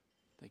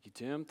Thank you,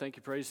 Tim. Thank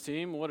you, praise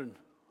team. What an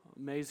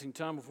amazing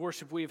time of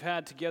worship we've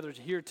had together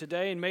here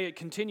today, and may it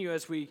continue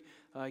as we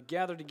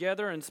gather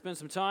together and spend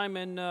some time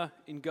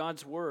in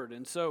God's Word.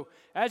 And so,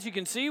 as you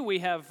can see, we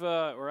have,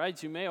 or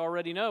as you may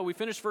already know, we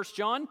finished 1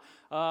 John,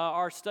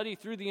 our study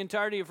through the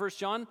entirety of 1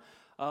 John.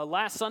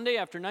 Last Sunday,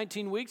 after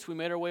 19 weeks, we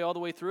made our way all the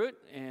way through it,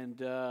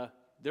 and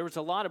there was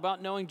a lot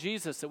about knowing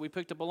Jesus that we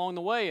picked up along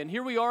the way. And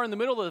here we are in the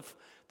middle of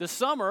the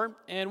summer,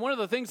 and one of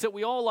the things that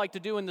we all like to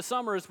do in the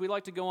summer is we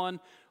like to go on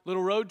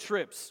little road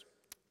trips.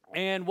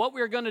 And what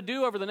we're going to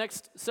do over the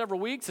next several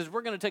weeks is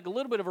we're going to take a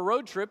little bit of a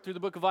road trip through the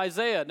book of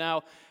Isaiah.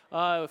 Now,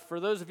 for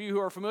those of you who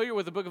are familiar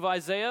with the book of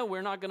Isaiah,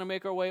 we're not going to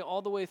make our way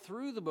all the way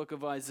through the book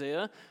of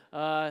Isaiah.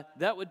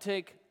 That would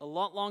take a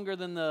lot longer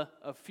than a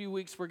few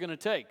weeks we're going to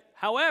take.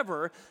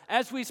 However,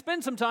 as we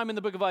spend some time in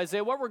the book of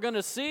Isaiah, what we're going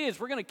to see is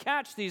we're going to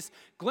catch these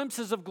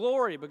glimpses of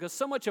glory, because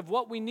so much of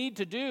what we need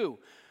to do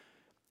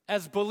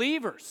as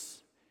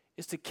believers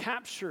is to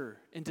capture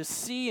and to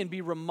see and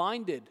be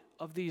reminded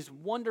of these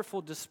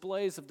wonderful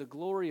displays of the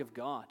glory of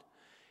God.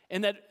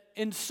 And that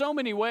in so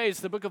many ways,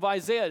 the book of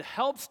Isaiah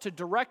helps to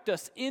direct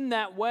us in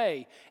that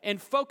way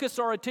and focus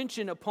our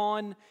attention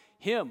upon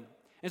Him.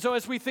 And so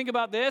as we think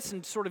about this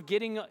and sort of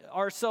getting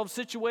ourselves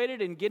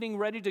situated and getting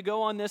ready to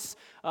go on this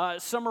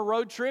summer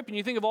road trip, and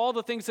you think of all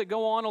the things that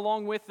go on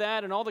along with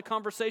that and all the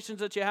conversations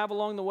that you have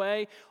along the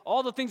way,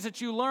 all the things that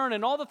you learn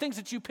and all the things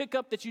that you pick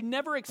up that you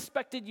never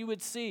expected you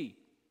would see.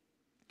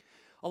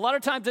 A lot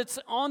of times it's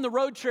on the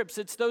road trips,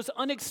 it's those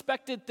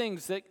unexpected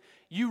things that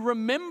you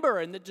remember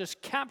and that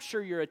just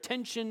capture your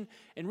attention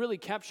and really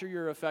capture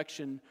your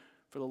affection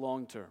for the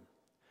long term.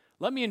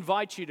 Let me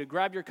invite you to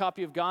grab your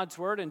copy of God's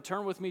Word and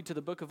turn with me to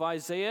the book of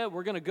Isaiah.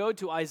 We're going to go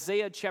to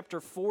Isaiah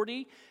chapter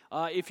 40.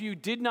 If you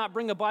did not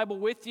bring a Bible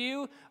with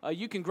you,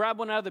 you can grab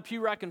one out of the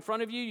pew rack in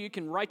front of you. You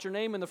can write your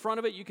name in the front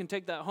of it. You can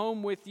take that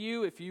home with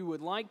you if you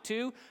would like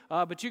to.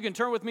 But you can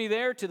turn with me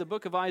there to the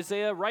book of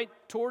Isaiah, right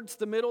towards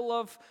the middle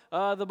of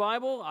the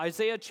Bible,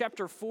 Isaiah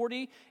chapter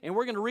 40. And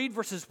we're going to read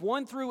verses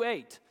 1 through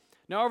 8.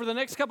 Now, over the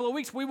next couple of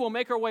weeks, we will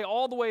make our way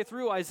all the way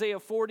through Isaiah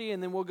 40,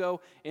 and then we'll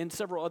go in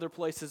several other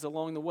places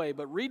along the way.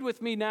 But read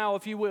with me now,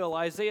 if you will,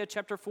 Isaiah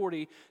chapter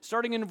 40,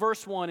 starting in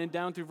verse 1 and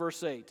down through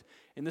verse 8.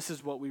 And this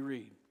is what we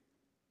read.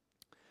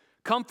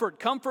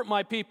 Comfort, comfort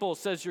my people,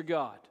 says your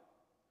God.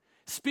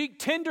 Speak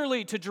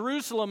tenderly to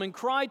Jerusalem and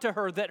cry to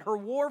her that her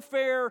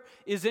warfare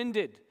is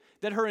ended,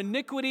 that her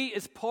iniquity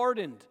is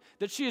pardoned,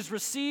 that she has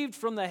received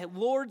from the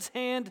Lord's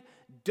hand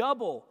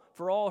double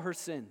for all her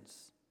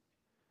sins.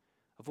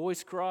 A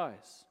voice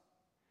cries,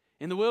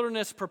 in the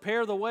wilderness,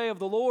 prepare the way of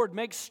the Lord.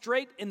 Make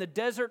straight in the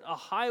desert a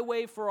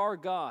highway for our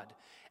God.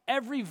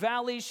 Every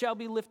valley shall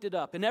be lifted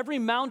up, and every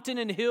mountain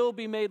and hill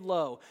be made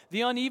low.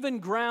 The uneven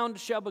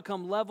ground shall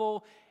become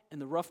level, and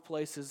the rough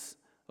places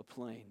a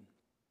plain.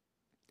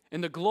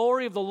 And the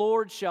glory of the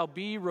Lord shall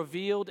be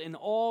revealed, and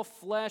all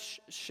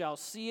flesh shall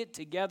see it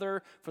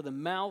together, for the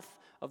mouth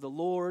of the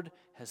Lord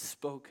has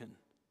spoken.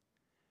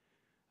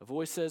 A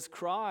voice says,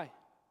 cry.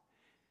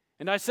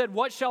 And I said,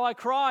 what shall I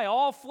cry?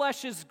 All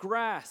flesh is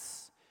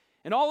grass,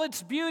 and all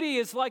its beauty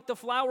is like the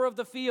flower of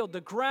the field.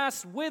 The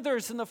grass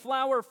withers and the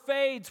flower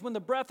fades when the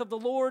breath of the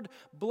Lord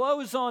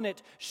blows on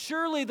it.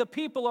 Surely the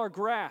people are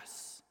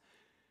grass.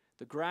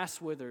 The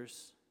grass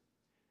withers,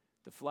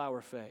 the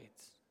flower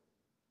fades.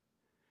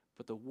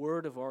 But the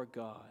word of our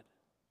God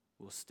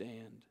will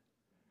stand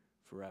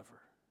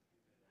forever.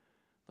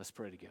 Let's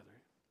pray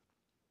together.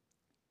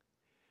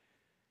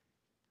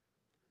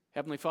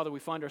 Heavenly Father, we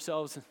find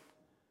ourselves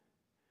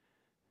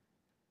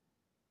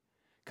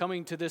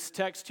coming to this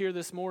text here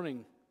this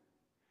morning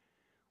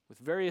with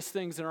various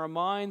things in our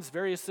minds,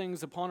 various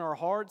things upon our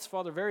hearts,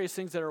 Father, various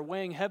things that are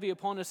weighing heavy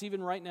upon us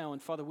even right now.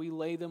 And Father, we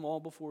lay them all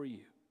before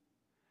you.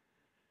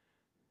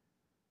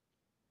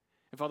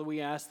 And Father, we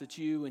ask that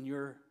you in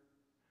your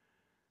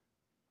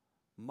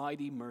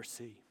mighty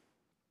mercy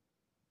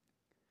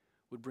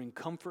would bring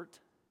comfort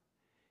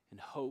and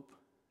hope,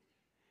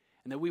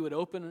 and that we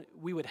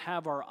would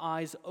have our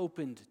eyes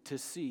opened to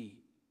see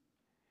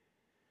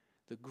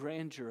the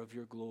grandeur of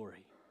your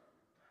glory,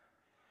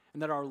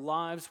 and that our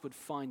lives would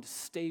find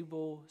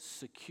stable,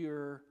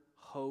 secure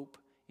hope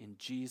in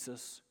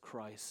Jesus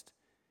Christ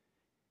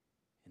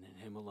and in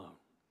Him alone.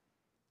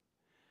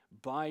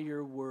 By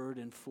your word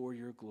and for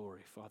your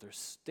glory, Father,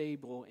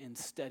 stable and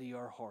steady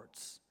our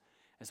hearts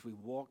as we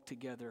walk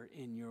together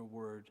in your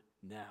word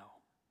now.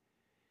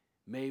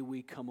 May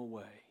we come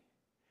away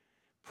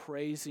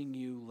praising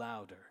you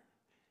louder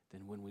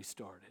than when we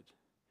started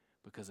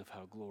because of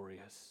how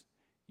glorious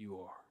you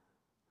are.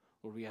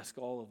 Lord, we ask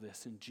all of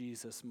this in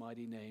Jesus'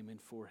 mighty name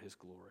and for His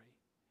glory.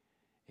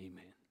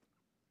 Amen.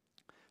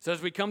 So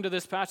as we come to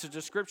this passage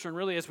of Scripture, and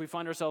really as we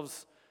find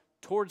ourselves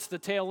towards the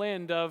tail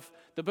end of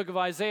the book of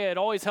Isaiah, it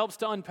always helps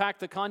to unpack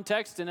the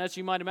context. And as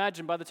you might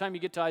imagine, by the time you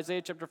get to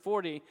Isaiah chapter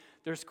 40,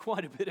 there's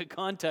quite a bit of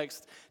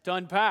context to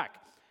unpack.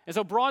 And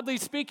so broadly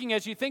speaking,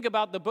 as you think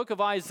about the book of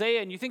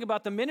Isaiah and you think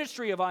about the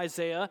ministry of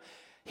Isaiah,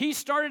 He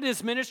started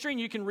his ministry, and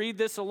you can read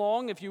this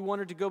along if you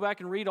wanted to go back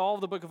and read all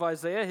of the book of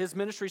Isaiah. His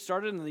ministry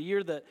started in the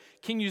year that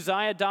King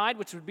Uzziah died,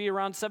 which would be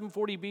around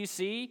 740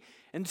 BC.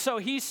 And so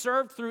he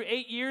served through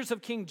 8 years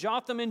of King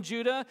Jotham in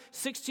Judah,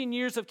 16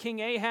 years of King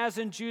Ahaz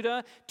in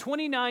Judah,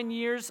 29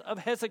 years of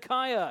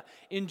Hezekiah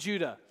in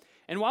Judah.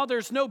 And while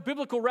there's no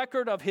biblical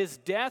record of his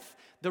death,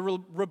 the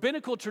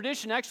rabbinical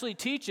tradition actually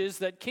teaches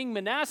that King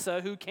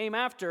Manasseh, who came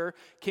after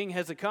King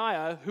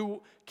Hezekiah,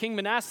 King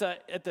Manasseh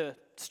at the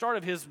start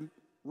of his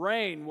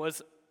reign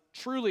was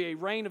truly a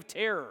reign of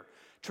terror.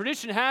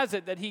 Tradition has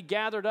it that he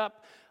gathered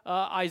up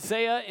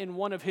Isaiah in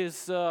one of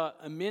his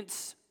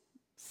immense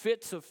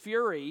fits of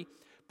fury,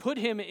 put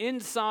him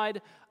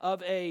inside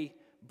of a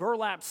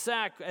burlap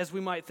sack, as we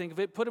might think of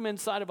it, put him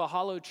inside of a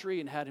hollow tree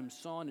and had him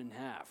sawn in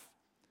half.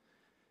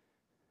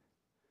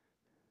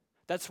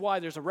 That's why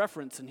there's a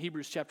reference in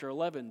Hebrews chapter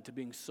 11 to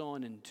being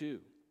sawn in two.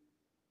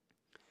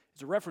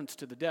 It's a reference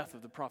to the death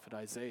of the prophet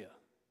Isaiah.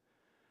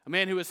 A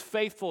man who is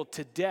faithful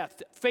to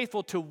death,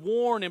 faithful to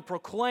warn and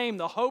proclaim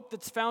the hope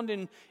that's found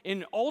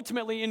in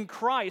ultimately in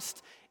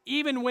Christ,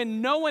 even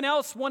when no one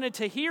else wanted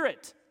to hear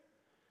it.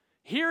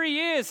 Here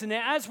he is, and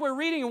as we're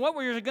reading, and what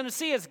we're going to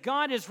see is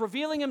God is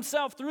revealing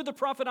himself through the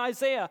prophet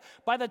Isaiah.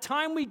 By the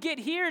time we get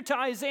here to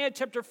Isaiah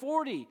chapter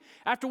 40,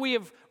 after we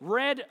have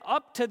read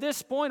up to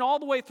this point all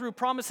the way through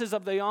promises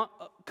of the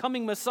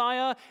coming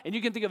Messiah, and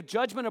you can think of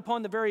judgment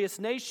upon the various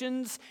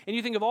nations, and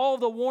you think of all of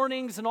the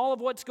warnings and all of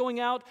what's going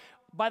out,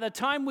 by the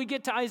time we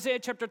get to Isaiah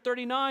chapter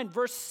 39,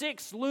 verse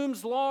 6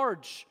 looms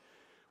large,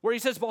 where he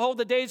says, "Behold,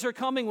 the days are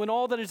coming when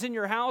all that is in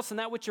your house and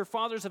that which your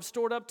fathers have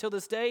stored up till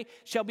this day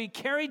shall be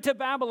carried to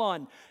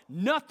Babylon.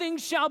 Nothing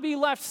shall be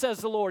left, says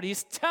the Lord."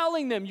 He's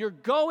telling them, you're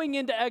going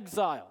into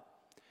exile.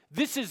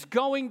 This is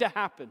going to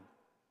happen.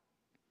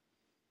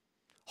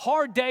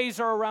 Hard days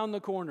are around the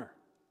corner.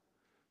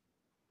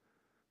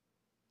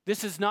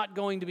 This is not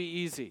going to be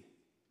easy.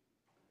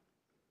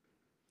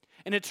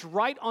 And it's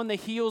right on the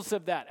heels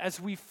of that,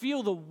 as we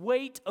feel the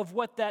weight of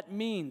what that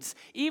means.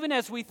 Even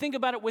as we think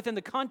about it within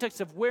the context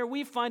of where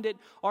we find it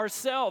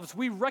ourselves,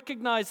 we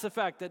recognize the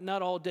fact that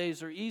not all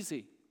days are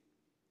easy.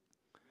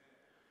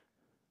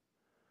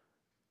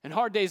 And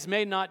hard days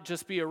may not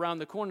just be around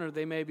the corner,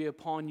 they may be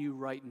upon you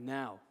right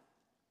now.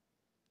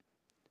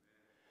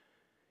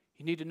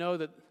 You need to know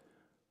that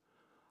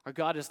our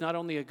God is not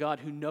only a God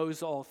who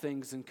knows all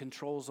things and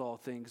controls all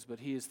things, but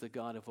he is the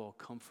God of all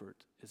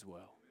comfort as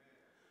well.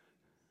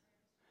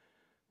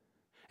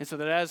 And so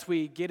that as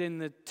we get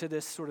into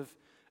this sort of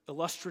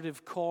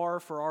illustrative car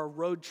for our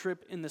road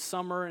trip in the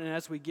summer, and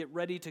as we get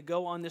ready to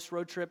go on this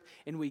road trip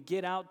and we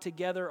get out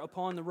together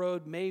upon the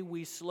road, may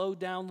we slow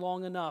down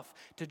long enough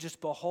to just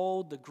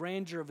behold the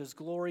grandeur of his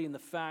glory and the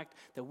fact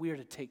that we are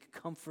to take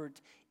comfort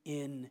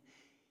in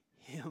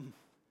him.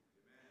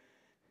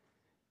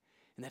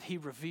 And that he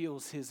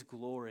reveals his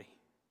glory.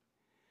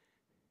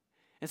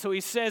 And so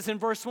he says in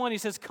verse 1, he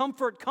says,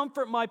 "Comfort,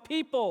 comfort my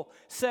people,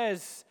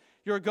 says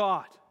your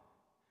God."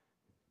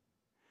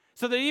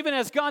 So that even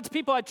as God's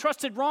people had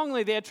trusted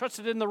wrongly, they had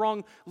trusted in the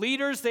wrong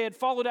leaders, they had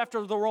followed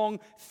after the wrong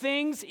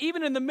things,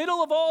 even in the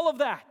middle of all of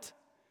that,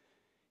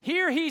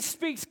 here he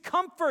speaks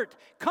comfort,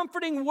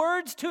 comforting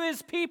words to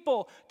his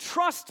people.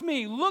 Trust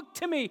me, look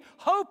to me,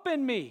 hope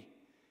in me.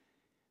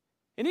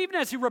 And even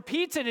as he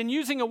repeats it and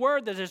using a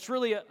word that is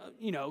really,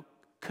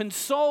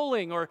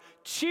 consoling or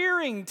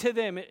cheering to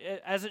them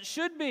as it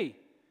should be.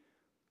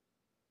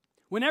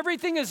 When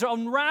everything is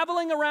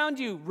unraveling around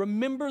you,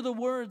 remember the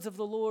words of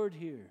the Lord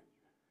here.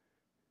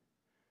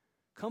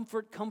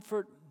 Comfort,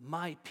 comfort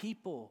my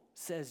people,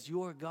 says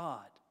your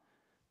God.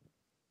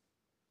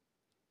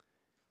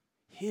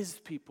 His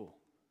people.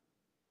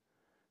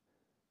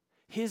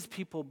 His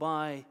people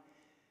by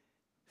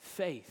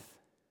faith.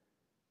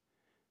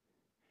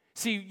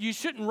 See, you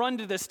shouldn't run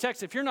to this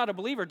text. If you're not a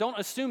believer, don't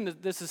assume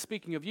that this is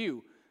speaking of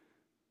you.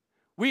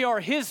 We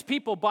are his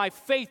people by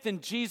faith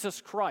in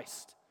Jesus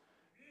Christ.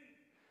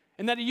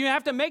 And that you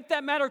have to make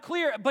that matter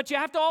clear, but you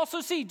have to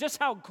also see just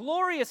how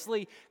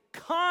gloriously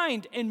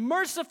kind and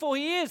merciful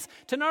he is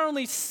to not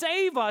only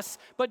save us,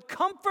 but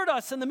comfort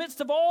us in the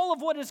midst of all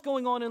of what is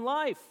going on in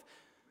life.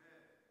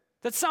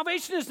 That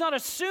salvation is not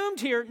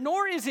assumed here,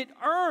 nor is it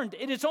earned.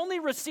 It is only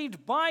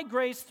received by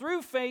grace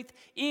through faith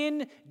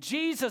in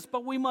Jesus.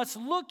 But we must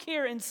look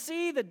here and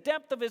see the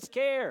depth of his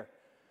care.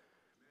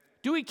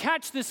 Do we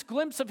catch this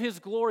glimpse of his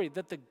glory,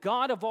 that the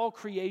God of all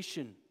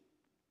creation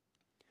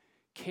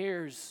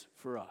cares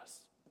for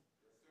us?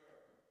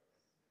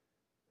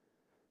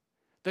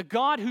 The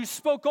God who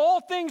spoke all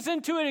things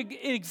into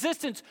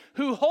existence,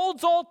 who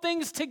holds all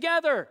things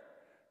together,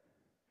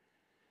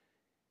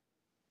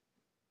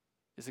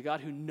 is a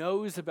God who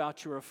knows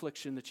about your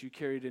affliction that you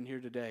carried in here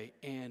today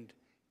and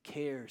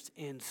cares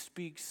and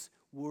speaks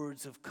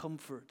words of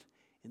comfort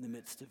in the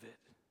midst of it.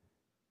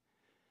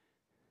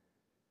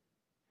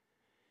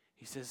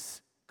 He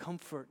says,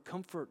 "Comfort,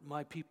 comfort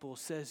my people,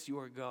 says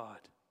your God."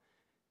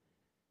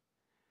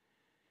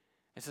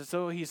 And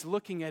so he's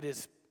looking at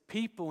his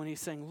people and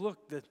he's saying,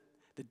 look, the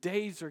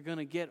days are going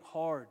to get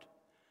hard,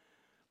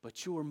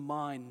 but you're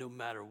mine no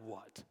matter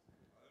what.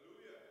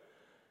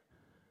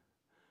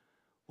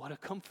 What a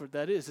comfort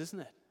that is, isn't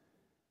it?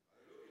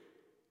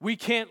 We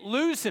can't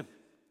lose him,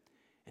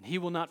 and he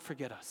will not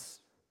forget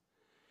us.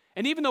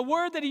 And even the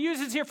word that he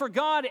uses here for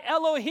God,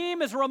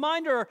 Elohim, is a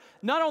reminder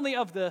not only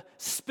of the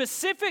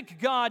specific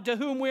God to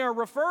whom we are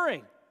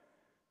referring,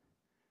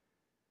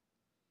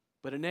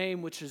 but a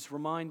name which is a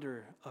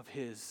reminder of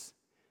his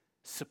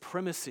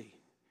supremacy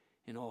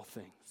in all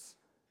things.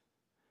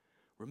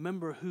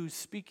 Remember who's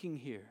speaking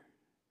here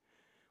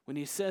when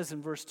he says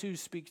in verse 2,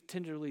 speak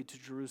tenderly to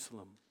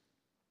Jerusalem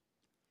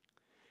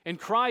and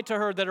cry to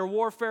her that her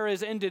warfare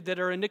is ended, that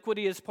her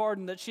iniquity is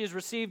pardoned, that she has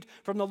received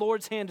from the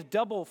Lord's hand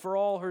double for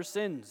all her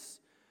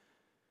sins.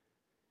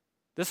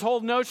 This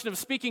whole notion of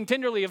speaking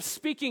tenderly, of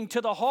speaking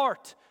to the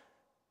heart.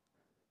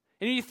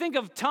 And you think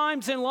of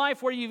times in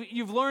life where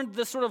you've learned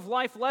this sort of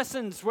life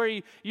lessons,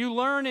 where you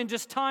learn in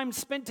just time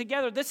spent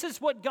together. This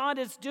is what God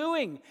is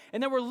doing.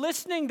 And then we're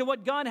listening to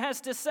what God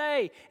has to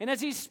say. And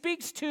as he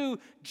speaks to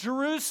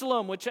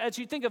Jerusalem, which as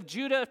you think of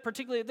Judah,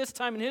 particularly at this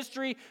time in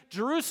history,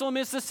 Jerusalem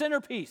is the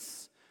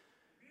centerpiece.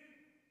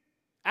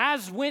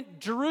 As went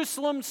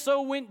Jerusalem,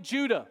 so went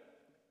Judah.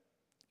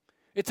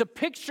 It's a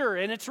picture,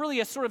 and it's really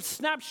a sort of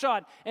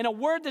snapshot and a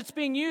word that's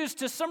being used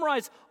to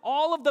summarize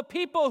all of the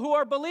people who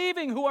are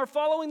believing, who are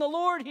following the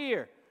Lord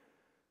here.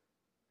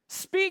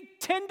 Speak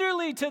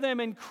tenderly to them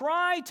and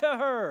cry to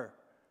her.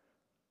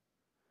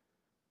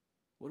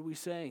 What are we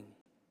saying?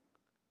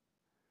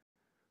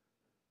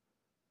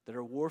 That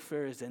our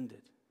warfare is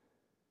ended.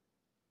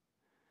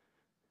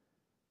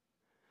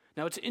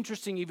 Now, it's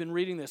interesting even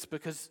reading this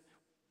because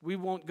we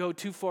won't go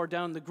too far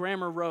down the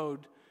grammar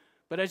road.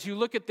 But as you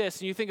look at this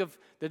and you think of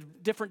the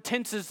different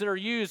tenses that are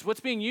used,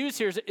 what's being used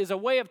here is a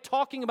way of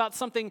talking about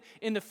something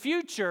in the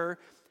future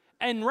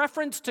in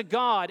reference to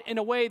God in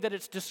a way that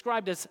it's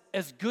described as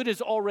good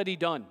as already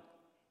done.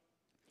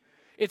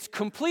 It's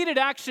completed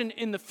action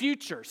in the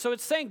future. So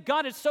it's saying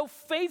God is so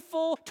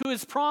faithful to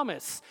his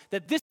promise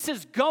that this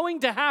is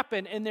going to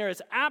happen and there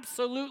is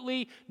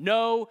absolutely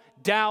no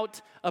doubt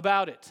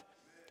about it,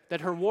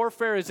 that her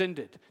warfare is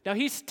ended. Now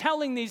he's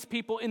telling these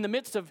people in the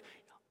midst of,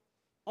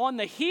 on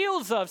the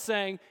heels of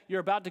saying, you're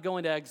about to go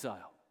into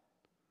exile.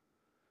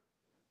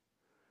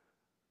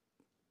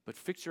 But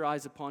fix your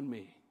eyes upon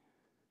me,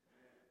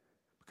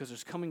 because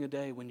there's coming a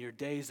day when your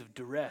days of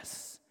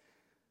duress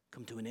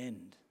come to an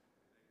end.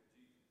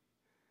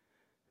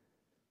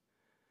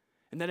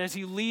 And that as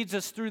he leads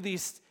us through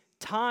these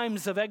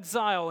times of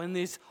exile and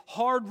these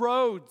hard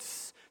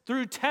roads,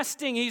 through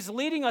testing, he's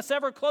leading us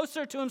ever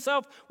closer to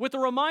himself with a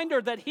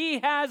reminder that he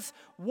has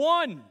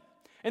won.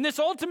 And this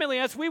ultimately,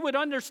 as we would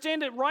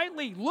understand it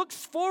rightly, looks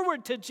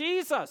forward to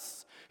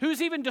Jesus,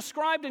 who's even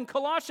described in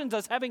Colossians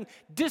as having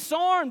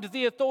disarmed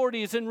the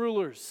authorities and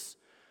rulers.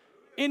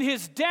 In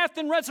his death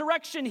and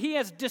resurrection, he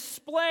has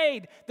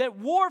displayed that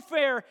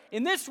warfare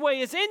in this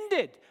way is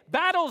ended.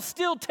 Battles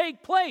still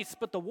take place,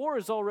 but the war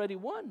is already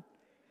won.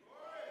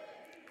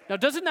 Now,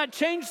 doesn't that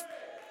change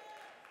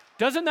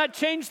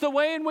the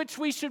way in which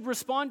we should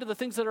respond to the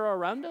things that are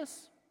around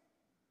us?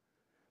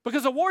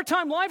 Because a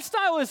wartime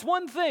lifestyle is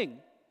one thing.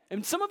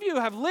 And some of you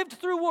have lived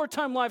through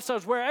wartime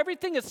lifestyles where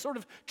everything is sort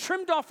of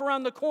trimmed off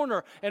around the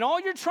corner, and all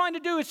you're trying to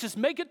do is just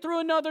make it through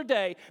another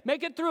day,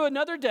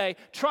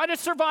 try to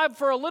survive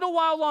for a little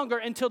while longer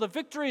until the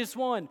victory is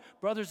won.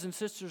 Brothers and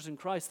sisters in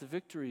Christ, the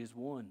victory is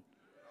won.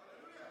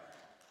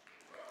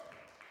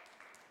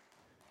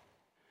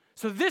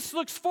 So this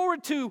looks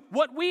forward to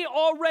what we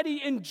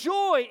already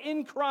enjoy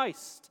in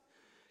Christ.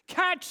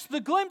 Catch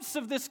the glimpse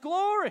of this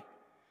glory.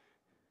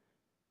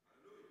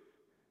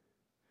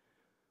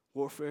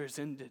 Warfare is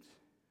ended.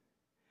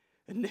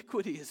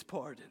 Iniquity is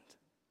pardoned.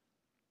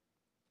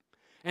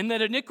 And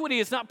that iniquity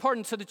is not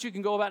pardoned so that you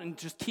can go about and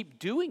just keep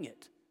doing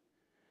it.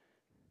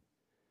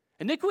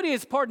 Iniquity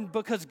is pardoned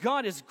because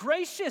God is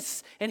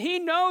gracious and he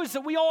knows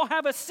that we all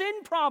have a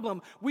sin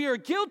problem. We are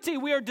guilty.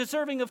 We are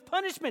deserving of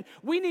punishment.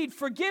 We need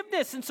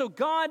forgiveness. And so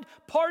God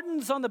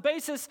pardons on the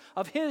basis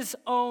of his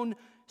own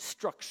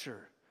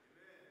structure.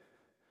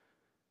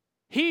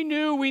 He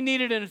knew we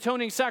needed an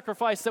atoning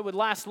sacrifice that would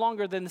last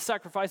longer than the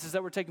sacrifices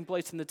that were taking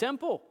place in the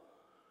temple.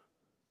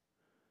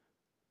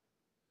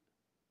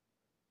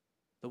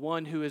 The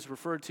one who is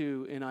referred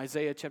to in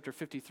Isaiah chapter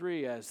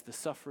 53 as the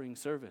suffering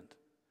servant,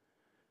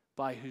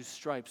 by whose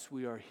stripes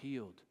we are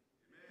healed.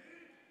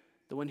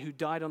 The one who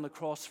died on the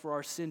cross for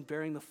our sin,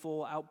 bearing the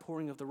full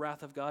outpouring of the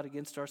wrath of God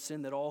against our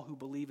sin, that all who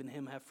believe in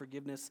him have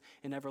forgiveness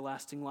and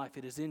everlasting life.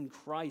 It is in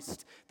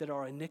Christ that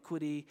our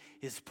iniquity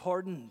is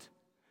pardoned.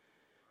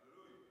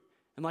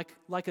 And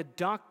like a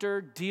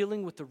doctor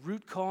dealing with the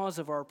root cause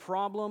of our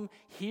problem,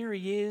 here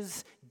he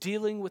is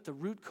dealing with the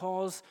root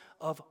cause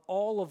of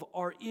all of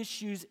our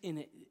issues in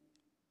it,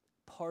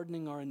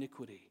 pardoning our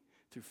iniquity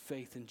through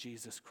faith in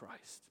Jesus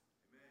Christ.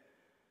 Amen.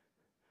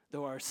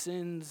 Though our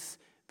sins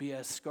be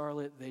as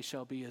scarlet, they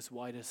shall be as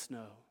white as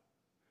snow.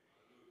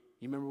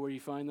 You remember where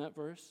you find that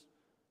verse?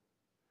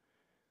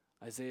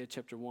 Isaiah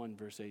chapter 1,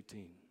 verse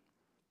 18.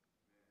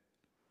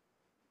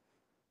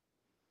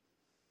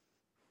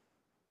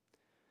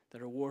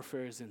 That our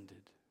warfare is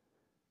ended,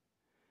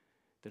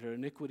 that our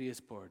iniquity is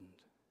pardoned,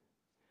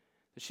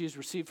 that she has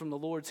received from the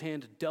Lord's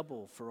hand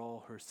double for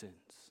all her sins.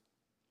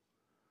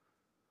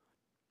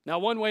 Now,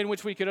 one way in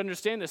which we could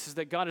understand this is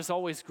that God is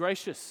always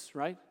gracious,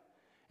 right?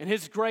 And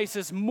his grace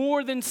is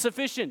more than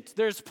sufficient.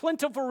 There's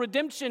plentiful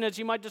redemption, as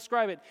you might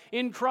describe it,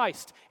 in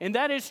Christ. And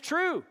that is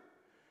true.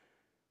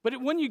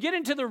 But when you get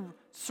into the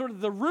sort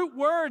of the root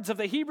words of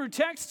the Hebrew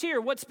text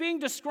here, what's being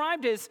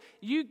described is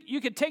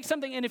you could take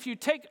something, and if you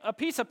take a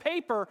piece of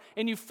paper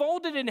and you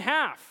fold it in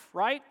half,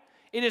 right?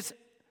 It is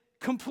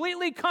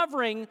completely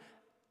covering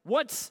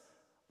what's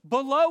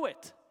below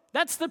it.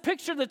 That's the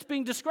picture that's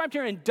being described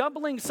here in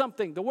doubling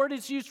something. The word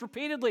is used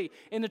repeatedly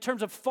in the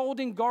terms of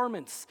folding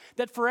garments.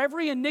 That for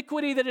every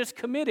iniquity that is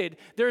committed,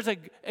 there's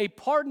a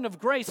pardon of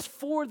grace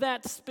for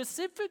that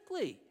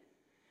specifically.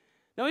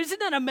 Now, isn't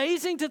that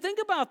amazing to think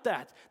about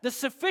that? The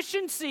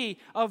sufficiency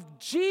of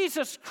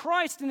Jesus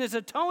Christ and his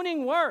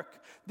atoning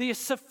work, the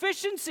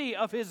sufficiency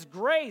of his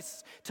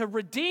grace to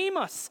redeem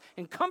us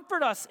and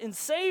comfort us and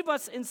save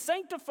us and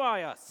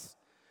sanctify us.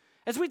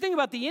 As we think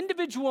about the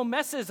individual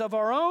messes of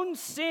our own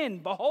sin,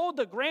 behold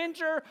the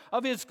grandeur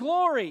of his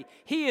glory.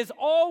 He is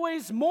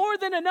always more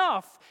than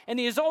enough, and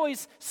he is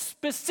always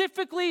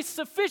specifically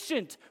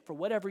sufficient for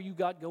whatever you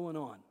got going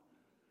on.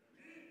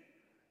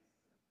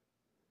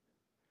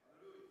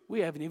 We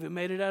haven't even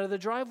made it out of the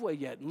driveway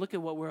yet, and look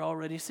at what we're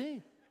already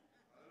seeing.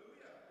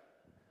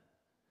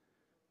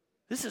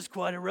 This is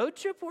quite a road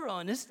trip we're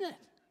on, isn't it?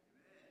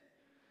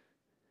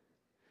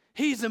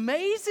 He's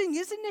amazing,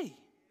 isn't he?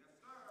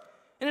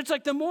 And it's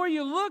like the more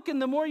you look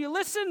and the more you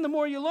listen, the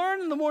more you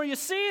learn and the more you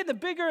see, the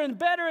bigger and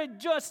better it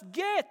just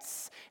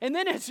gets. And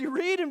then as you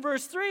read in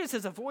verse 3, it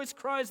says, a voice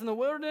cries in the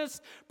wilderness,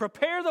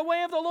 prepare the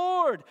way of the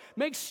Lord.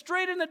 Make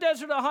straight in the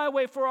desert a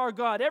highway for our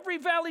God. Every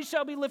valley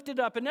shall be lifted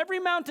up, and every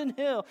mountain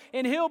hill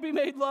and hill be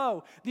made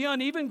low. The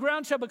uneven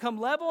ground shall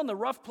become level, and the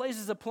rough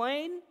places a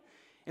plain.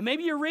 And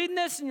maybe you're reading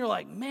this and you're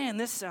like, man,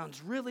 this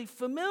sounds really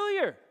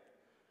familiar.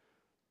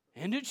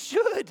 And it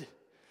should.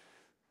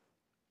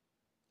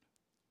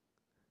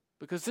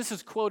 Because this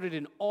is quoted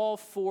in all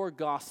four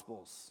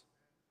Gospels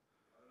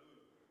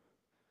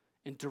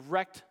in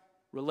direct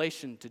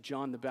relation to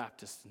John the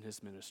Baptist and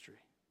his ministry.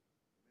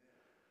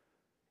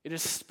 It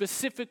is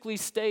specifically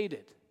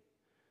stated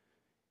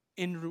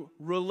in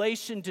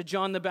relation to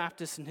John the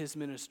Baptist and his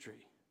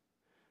ministry.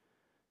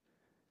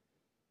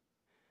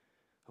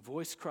 A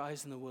voice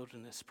cries in the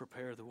wilderness,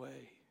 prepare the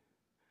way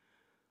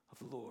of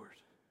the Lord.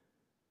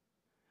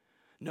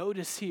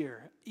 Notice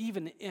here,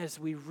 even as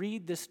we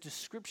read this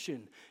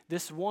description,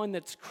 this one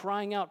that's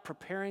crying out,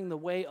 preparing the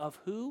way of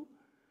who?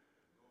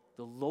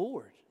 The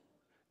Lord.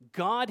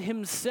 God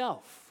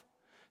himself.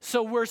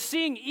 So we're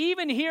seeing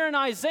even here in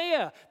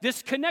Isaiah,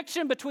 this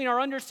connection between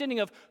our understanding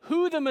of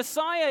who the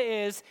Messiah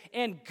is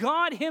and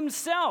God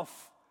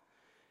himself.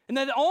 And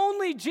that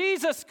only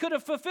Jesus could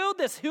have fulfilled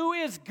this, who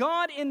is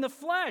God in the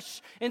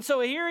flesh. And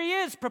so here he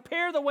is,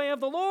 prepare the way of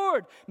the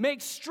Lord.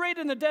 Make straight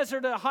in the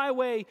desert a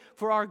highway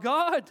for our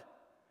God.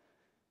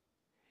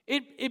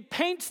 It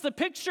paints the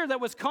picture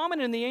that was common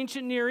in the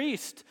ancient Near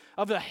East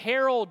of the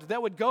herald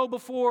that would go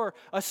before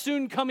a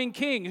soon-coming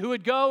king who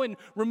would go and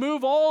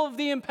remove all of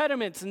the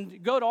impediments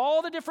and go to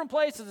all the different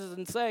places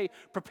and say,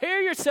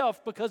 prepare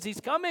yourself because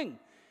he's coming.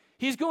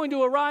 He's going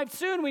to arrive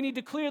soon. We need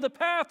to clear the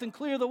path and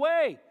clear the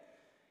way.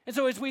 And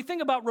so as we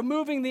think about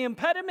removing the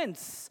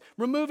impediments,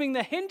 removing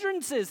the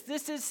hindrances,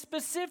 this is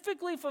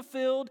specifically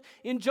fulfilled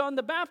in John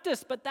the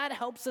Baptist, but that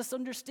helps us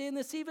understand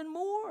this even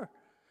more.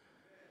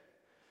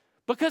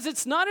 Because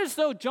it's not as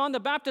though John the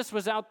Baptist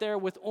was out there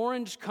with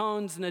orange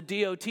cones and a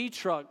DOT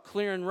truck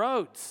clearing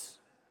roads,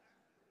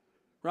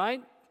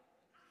 right?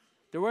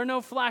 There were no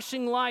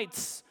flashing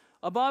lights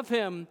above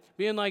him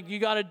being like, you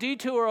got a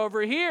detour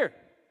over here.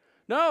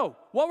 No.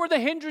 What were the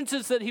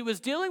hindrances that he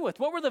was dealing with?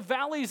 What were the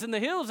valleys and the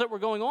hills that were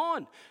going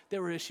on?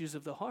 There were issues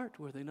of the heart,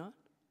 were they not?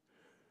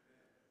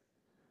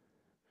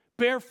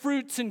 Bear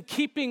fruits in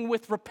keeping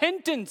with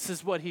repentance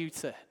is what he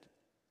said.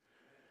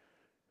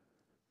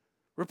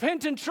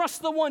 Repent and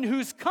trust the one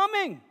who's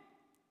coming.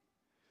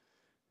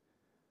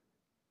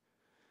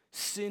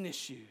 Sin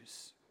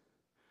issues,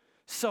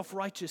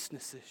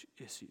 self-righteousness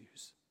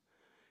issues.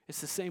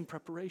 It's the same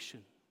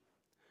preparation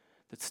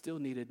that's still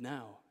needed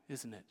now,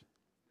 isn't it?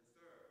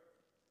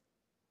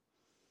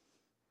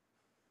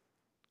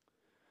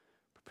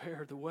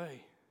 Prepare the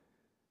way.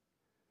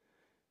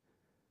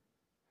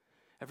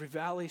 Every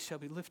valley shall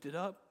be lifted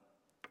up.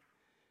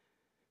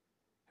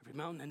 Every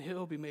mountain and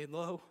hill be made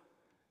low.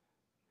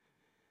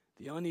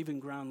 The uneven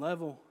ground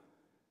level,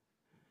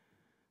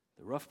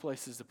 the rough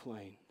places the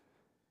plain.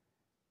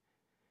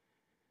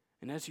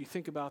 And as you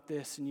think about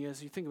this, and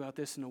as you think about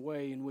this in a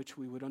way in which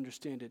we would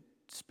understand it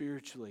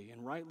spiritually,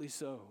 and rightly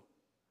so,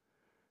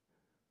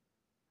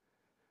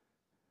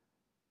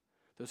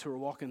 those who are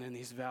walking in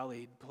these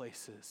valleyed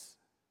places,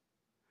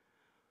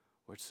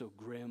 where it's so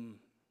grim,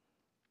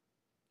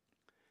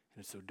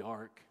 and it's so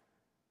dark,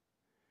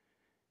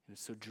 and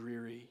it's so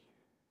dreary,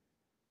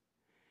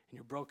 and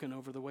you're broken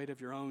over the weight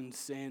of your own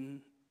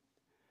sin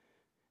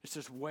It's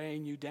just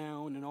weighing you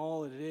down, and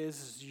all it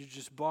is you're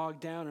just bogged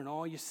down, and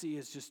all you see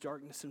is just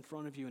darkness in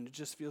front of you, and it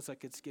just feels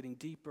like it's getting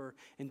deeper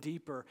and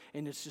deeper,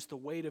 and it's just the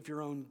weight of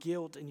your own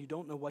guilt, and you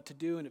don't know what to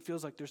do, and it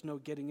feels like there's no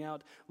getting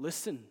out.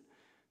 Listen,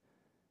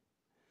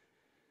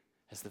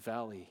 as the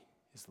valley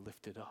is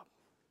lifted up,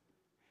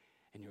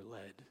 and you're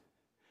led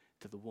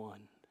to the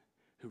one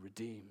who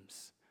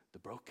redeems the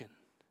broken.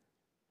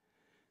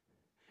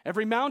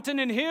 Every mountain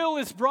and hill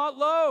is brought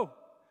low.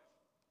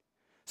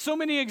 So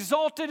many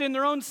exalted in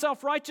their own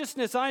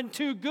self-righteousness. I'm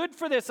too good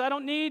for this. I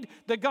don't need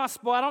the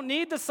gospel. I don't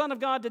need the Son of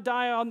God to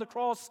die on the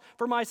cross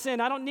for my sin.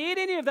 I don't need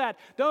any of that.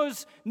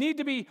 Those need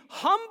to be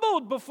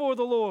humbled before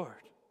the Lord.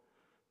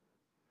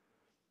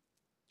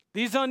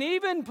 These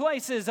uneven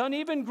places,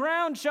 uneven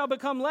ground shall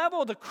become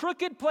level. The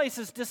crooked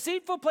places,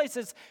 deceitful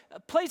places,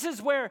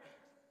 places where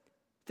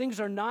things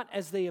are not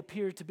as they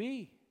appear to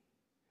be.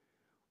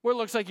 Where it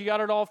looks like you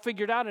got it all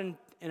figured out, and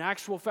in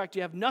actual fact,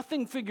 you have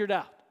nothing figured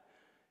out.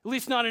 At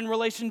least not in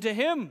relation to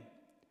Him.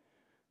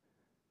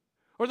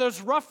 Or those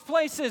rough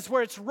places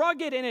where it's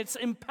rugged and it's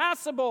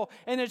impassable,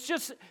 and it's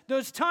just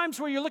those times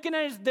where you're looking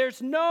at it,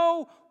 there's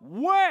no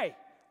way.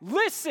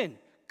 Listen,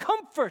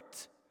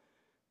 comfort.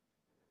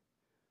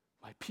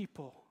 My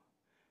people,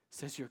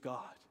 says your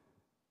God.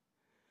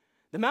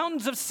 The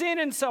mountains of sin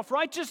and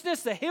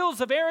self-righteousness, the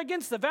hills of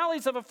arrogance, the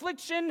valleys of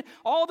affliction,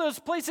 all those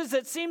places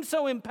that seem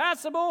so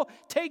impassable,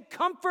 take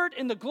comfort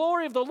in the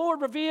glory of the Lord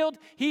revealed.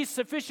 He's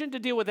sufficient to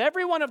deal with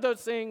every one of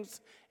those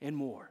things and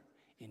more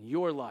in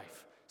your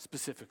life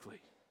specifically.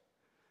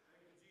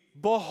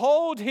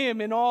 Behold Him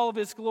in all of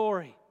His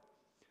glory.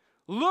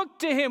 Look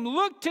to Him.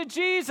 Look to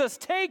Jesus.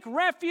 Take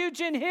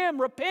refuge in Him.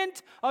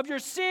 Repent of your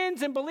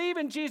sins and believe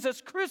in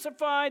Jesus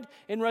crucified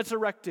and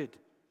resurrected.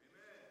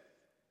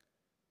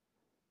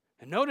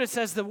 And notice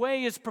as the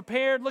way is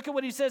prepared, look at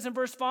what He says in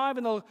verse 5,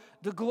 and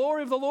the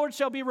glory of the Lord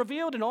shall be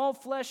revealed, and all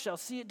flesh shall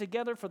see it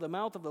together, for the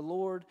mouth of the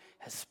Lord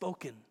has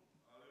spoken.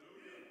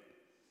 Hallelujah.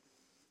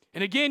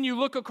 And again, you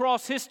look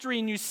across history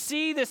and you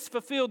see this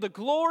fulfilled. The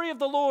glory of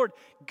the Lord,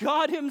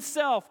 God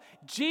Himself,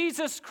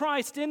 Jesus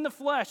Christ in the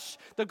flesh,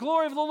 the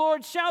glory of the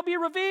Lord shall be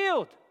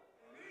revealed.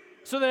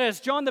 So that as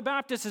John the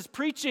Baptist is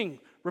preaching,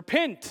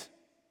 repent.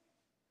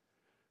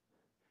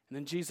 And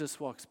then Jesus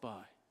walks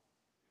by.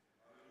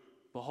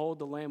 Behold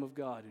the Lamb of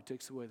God who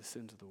takes away the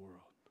sins of the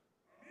world.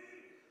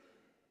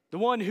 The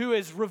one who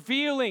is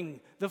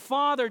revealing the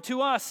Father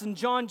to us in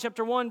John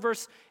chapter 1,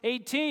 verse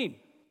 18.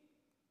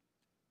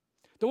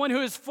 The one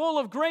who is full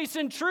of grace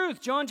and truth,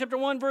 John chapter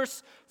 1,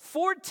 verse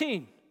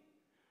 14.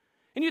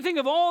 And you think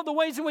of all the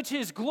ways in which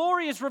His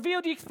glory is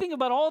revealed. You think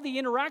about all the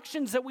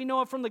interactions that we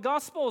know of from the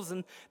Gospels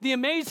and the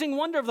amazing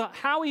wonder of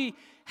how he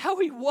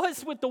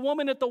was with the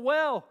woman at the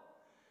well.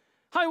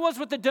 How He was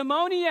with the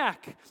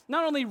demoniac,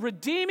 not only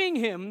redeeming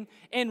him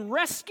and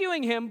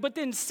rescuing him, but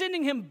then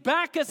sending him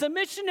back as a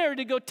missionary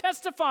to go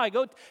testify,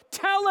 go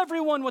tell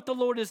everyone what the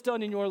Lord has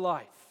done in your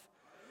life.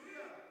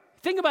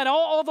 Think about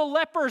all the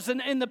lepers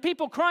and the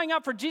people crying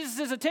out for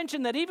Jesus'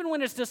 attention, that even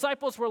when His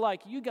disciples were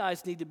like, you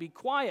guys need to be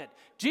quiet.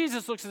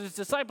 Jesus looks at His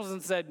disciples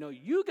and said, no,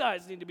 you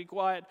guys need to be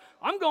quiet.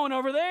 I'm going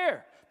over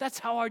there. That's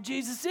how our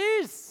Jesus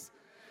is.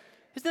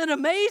 Isn't that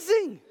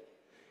amazing?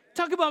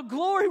 Talk about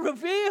glory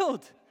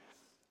revealed.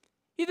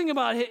 You think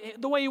about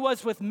the way He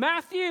was with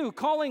Matthew,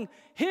 calling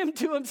him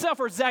to Himself,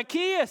 or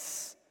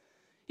Zacchaeus.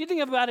 You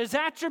think about His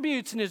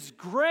attributes and His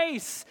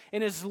grace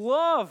and His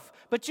love,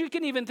 but you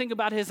can even think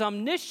about His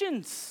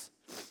omniscience,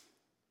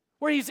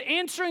 where He's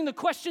answering the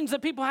questions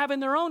that people have in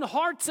their own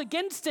hearts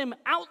against Him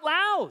out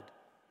loud,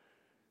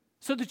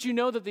 so that you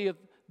know that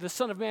the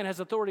Son of Man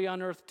has authority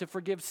on earth to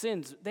forgive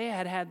sins. They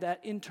had that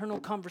internal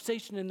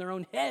conversation in their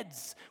own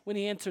heads when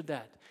He answered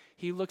that.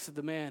 He looks at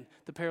the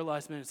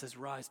paralyzed man, and says,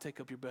 rise, take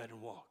up your bed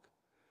and walk.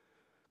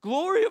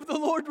 Glory of the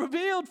Lord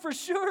revealed for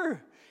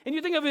sure. And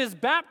you think of His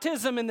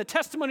baptism and the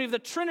testimony of the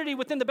Trinity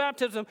within the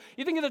baptism.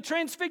 You think of the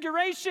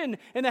transfiguration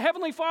and the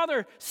Heavenly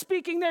Father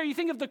speaking there. You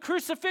think of the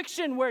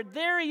crucifixion, where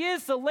there He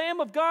is, the Lamb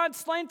of God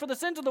slain for the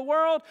sins of the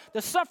world,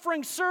 the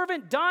suffering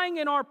servant dying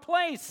in our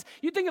place.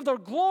 You think of the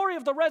glory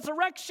of the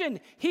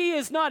resurrection. He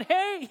is not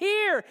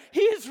here.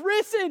 He is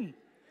risen.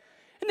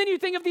 And then you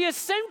think of the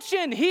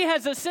ascension. He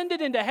has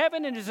ascended into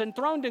heaven and is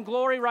enthroned in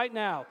glory right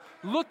now.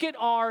 Look at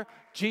our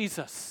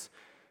Jesus.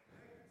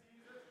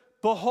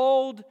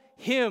 Behold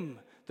Him,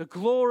 the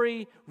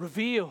glory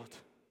revealed.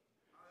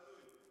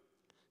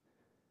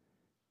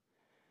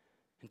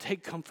 And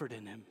take comfort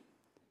in Him.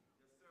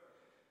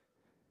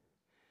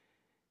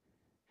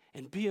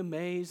 And be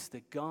amazed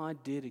that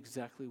God did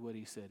exactly what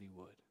He said He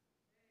would.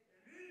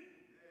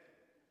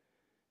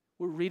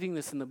 We're reading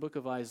this in the book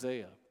of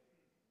Isaiah.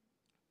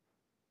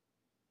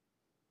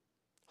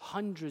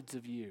 Hundreds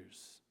of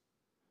years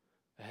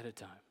ahead of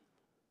time.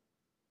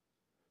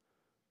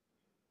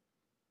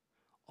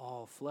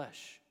 All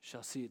flesh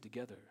shall see it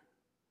together,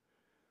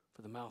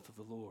 for the mouth of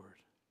the Lord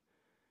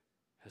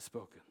has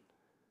spoken.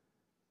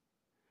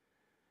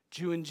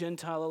 Jew and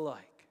Gentile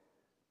alike.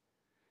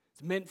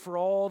 It's meant for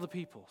all the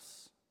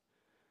peoples.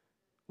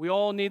 We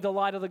all need the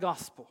light of the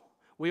gospel.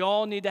 We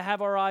all need to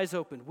have our eyes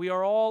open. We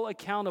are all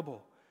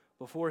accountable.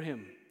 before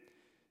Him.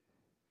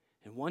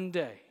 And one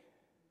day,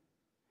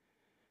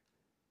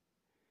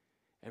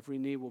 every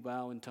knee will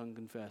bow and tongue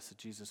confess that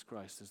Jesus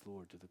Christ is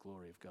Lord, to the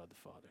glory of God the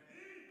Father.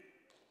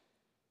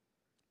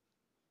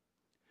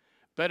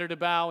 Better to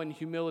bow in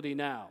humility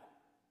now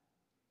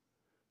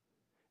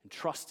and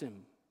trust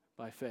Him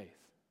by faith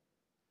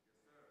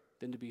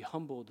than to be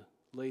humbled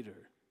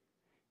later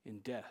in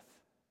death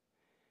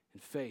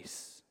and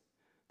face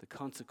the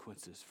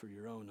consequences for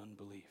your own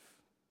unbelief.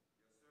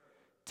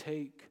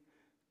 Take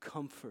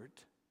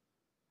comfort.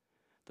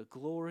 The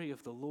glory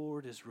of the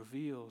Lord is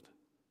revealed.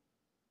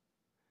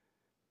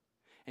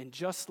 And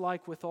just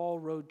like with all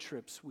road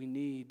trips, we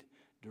need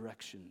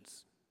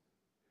directions.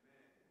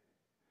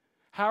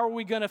 How are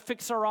we going to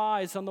fix our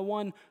eyes on the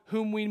one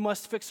whom we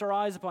must fix our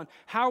eyes upon?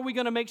 How are we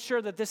going to make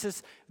sure that this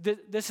is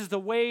the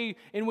way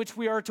in which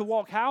we are to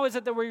walk? How is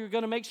it that we're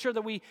going to make sure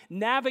that we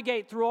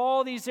navigate through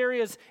all these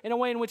areas in a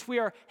way in which we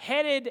are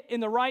headed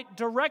in the right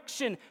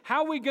direction?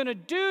 How are we going to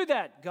do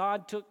that?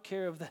 God took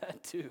care of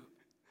that too.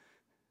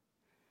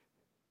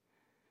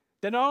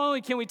 That not only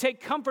can we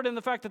take comfort in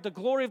the fact that the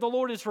glory of the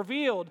Lord is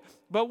revealed,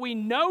 but we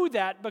know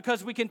that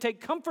because we can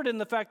take comfort in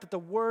the fact that the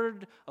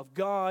Word of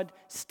God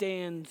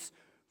stands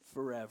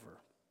forever.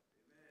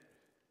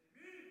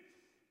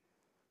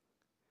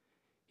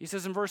 He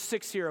says in verse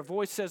 6 here, a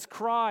voice says,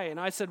 "Cry." And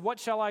I said, "What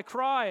shall I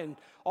cry?" And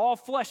all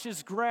flesh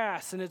is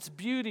grass, and its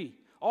beauty,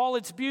 all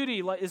its beauty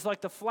is like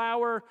the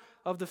flower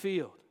of the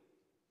field.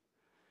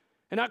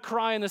 And not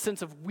cry in the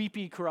sense of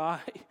weepy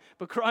cry,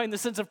 but cry in the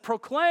sense of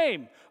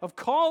proclaim, of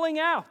calling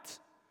out.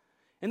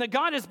 And that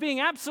God is being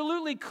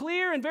absolutely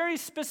clear and very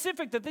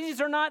specific that these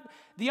are not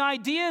the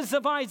ideas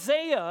of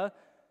Isaiah.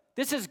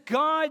 This is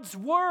God's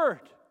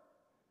word.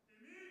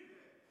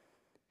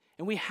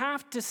 And we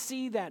have to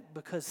see that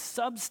because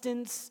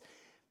substance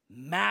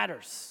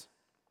matters.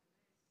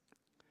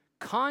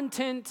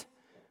 Content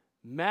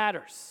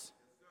matters.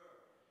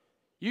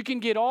 You can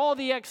get all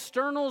the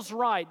externals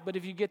right, but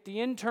if you get the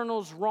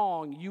internals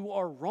wrong, you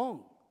are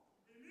wrong.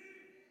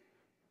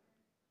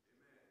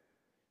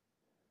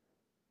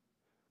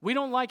 We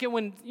don't like it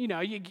when,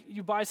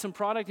 you buy some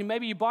product, and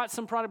maybe you bought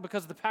some product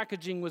because the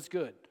packaging was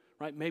good,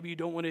 right? Maybe you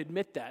don't want to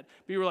admit that.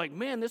 But you're like,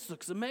 man, this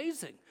looks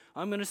amazing.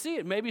 I'm going to see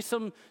it. Maybe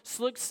some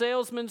slick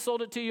salesman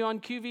sold it to you on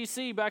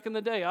QVC back in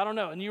the day. I don't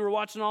know. And you were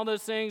watching all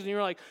those things, and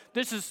you're like,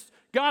 this has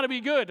got to be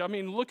good. I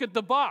mean, look at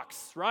the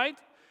box, right?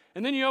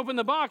 And then you open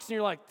the box, and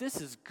you're like,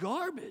 this is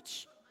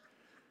garbage.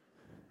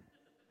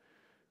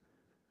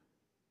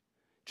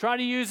 Try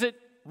to use it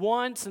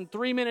once, and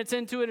 3 minutes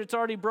into it, it's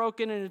already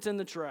broken, and it's in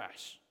the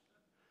trash.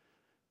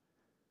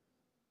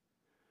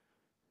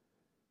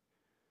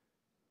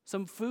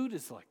 Some food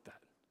is like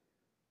that.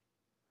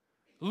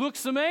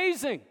 Looks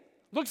amazing.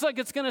 Looks like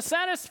it's going to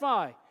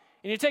satisfy.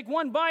 And you take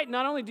one bite,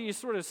 not only do you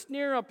sort of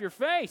sneer up your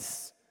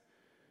face,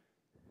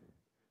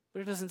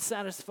 but it doesn't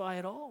satisfy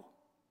at all.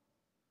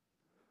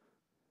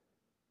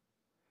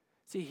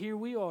 See, here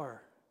we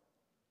are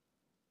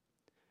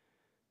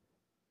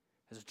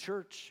as a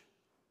church,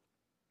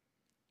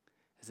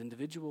 as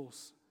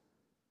individuals.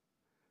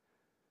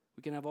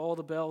 We can have all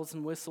the bells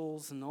and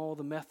whistles and all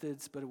the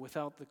methods, but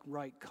without the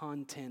right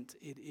content,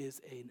 it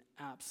is an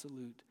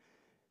absolute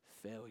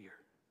failure.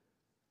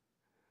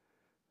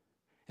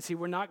 And see,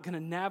 we're not going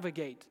to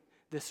navigate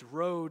this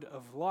road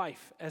of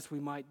life, as we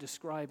might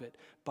describe it,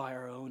 by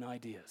our own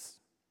ideas.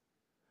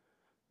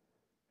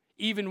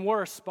 Even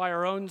worse, by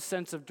our own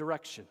sense of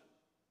direction.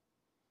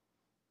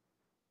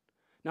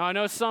 Now, I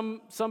know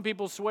some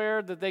people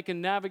swear that they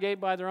can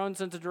navigate by their own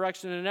sense of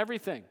direction and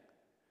everything.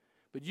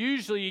 But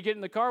usually you get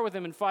in the car with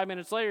them, and 5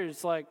 minutes later,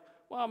 it's like,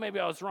 well, maybe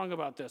I was wrong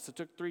about this. I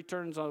took 3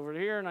 turns over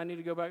here, and I need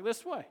to go back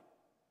this way.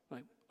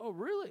 Like, oh,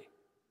 really?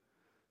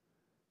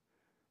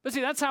 But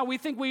see, that's how we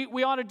think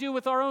we ought to do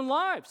with our own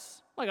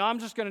lives. Like, I'm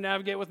just going to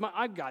navigate with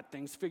I've got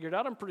things figured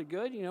out. I'm pretty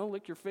good.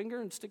 Lick your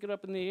finger and stick it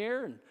up in the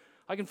air, and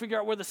I can figure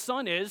out where the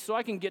sun is so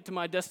I can get to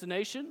my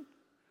destination.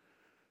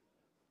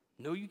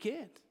 No, you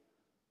can't.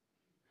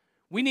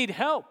 We need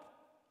help.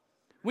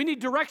 We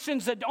need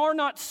directions that are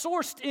not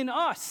sourced in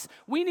us.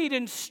 We need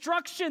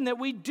instruction that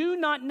we do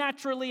not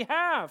naturally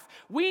have.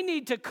 We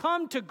need to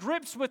come to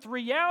grips with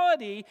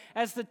reality,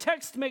 as the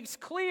text makes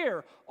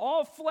clear.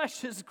 All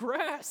flesh is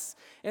grass,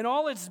 and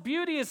all its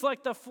beauty is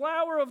like the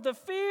flower of the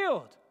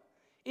field.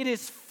 It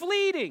is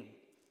fleeting.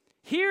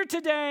 Here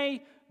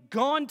today,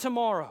 gone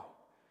tomorrow.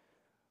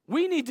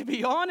 We need to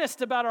be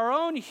honest about our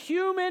own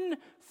human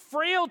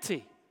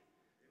frailty.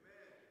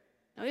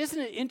 Now,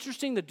 isn't it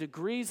interesting the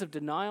degrees of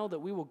denial that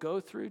we will go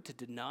through to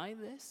deny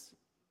this?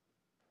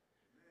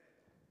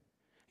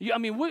 We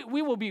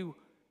will be,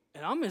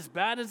 and I'm as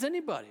bad as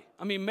anybody.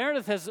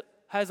 Meredith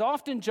has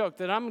often joked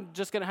that I'm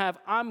just going to have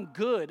 "I'm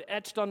good"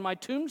 etched on my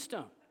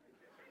tombstone.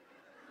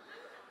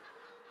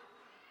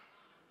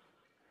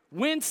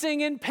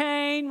 Wincing in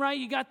pain, right?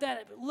 You got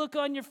that look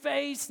on your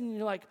face, and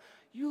you're like,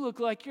 you look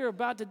like you're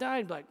about to die.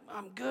 And you're like,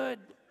 I'm good.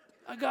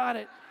 I got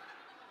it.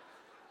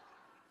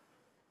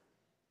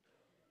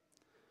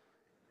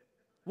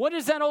 What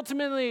is that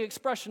ultimately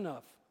expression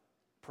of?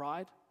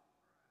 Pride?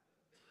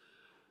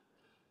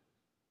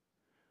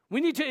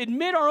 We need to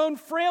admit our own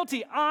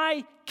frailty.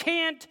 I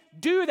can't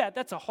do that.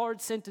 That's a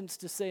hard sentence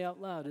to say out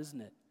loud,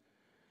 isn't it?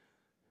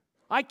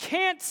 I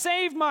can't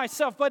save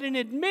myself, but in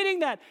admitting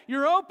that,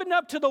 you're opened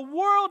up to the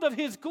world of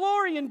His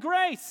glory and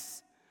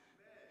grace.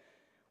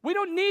 We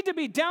don't need to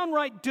be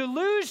downright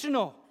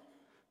delusional.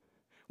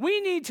 We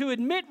need to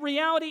admit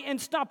reality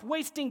and stop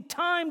wasting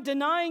time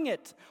denying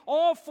it.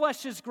 All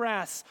flesh is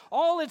grass.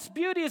 All its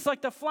beauty is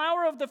like the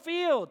flower of the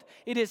field.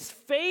 It is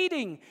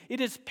fading.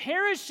 It is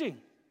perishing.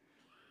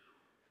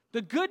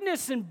 The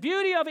goodness and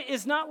beauty of it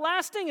is not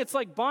lasting. It's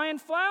like buying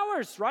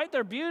flowers, right?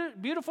 They're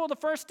beautiful the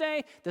first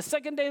day. The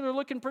second day, they're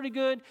looking pretty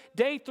good.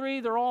 Day 3,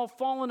 they're all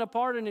falling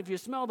apart. And if you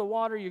smell the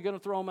water, you're going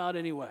to throw them out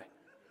anyway.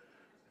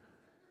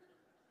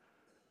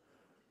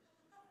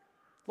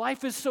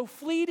 Life is so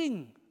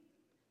fleeting.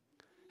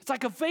 It's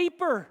like a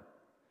vapor.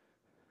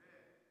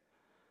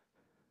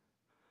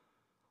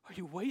 Are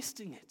you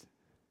wasting it?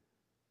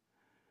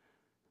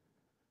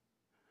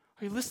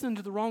 Are you listening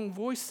to the wrong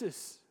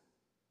voices?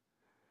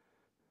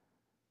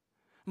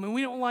 I mean,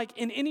 we don't like,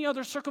 in any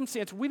other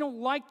circumstance, we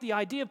don't like the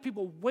idea of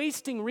people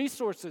wasting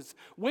resources,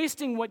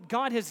 wasting what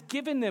God has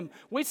given them,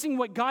 wasting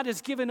what God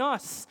has given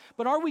us.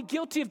 But are we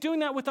guilty of doing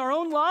that with our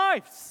own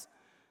lives?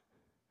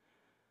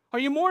 Are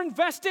you more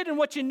invested in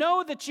what you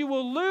know that you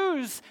will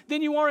lose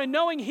than you are in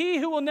knowing He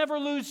who will never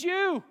lose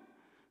you?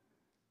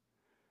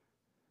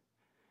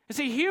 You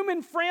see,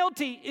 human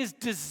frailty is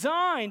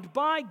designed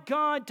by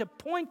God to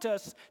point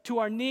us to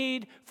our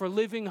need for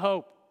living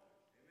hope.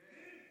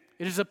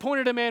 It is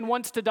appointed a man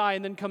once to die,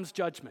 and then comes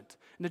judgment.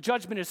 And the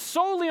judgment is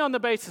solely on the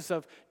basis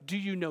of, do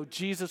you know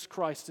Jesus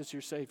Christ as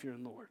your Savior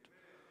and Lord?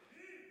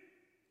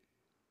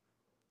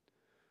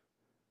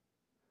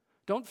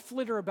 Don't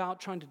flitter about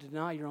trying to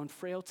deny your own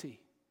frailty.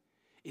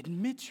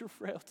 Admit your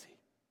frailty.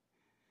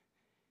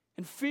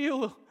 And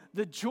feel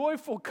the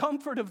joyful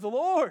comfort of the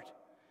Lord.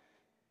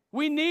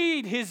 We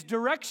need His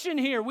direction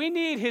here. We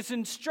need His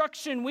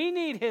instruction. We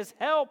need His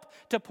help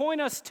to point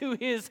us to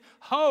His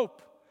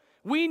hope.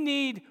 We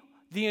need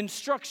the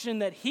instruction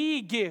that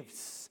He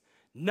gives,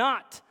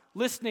 not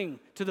listening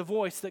to the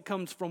voice that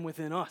comes from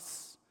within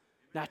us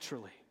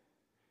naturally.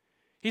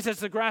 He says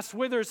the grass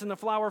withers and the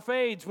flower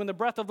fades when the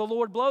breath of the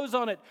Lord blows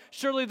on it.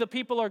 Surely the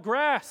people are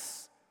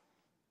grass.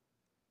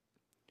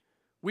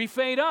 We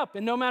fade up,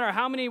 and no matter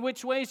how many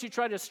which ways you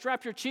try to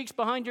strap your cheeks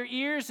behind your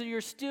ears,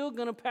 you're still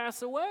going to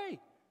pass away. Amen.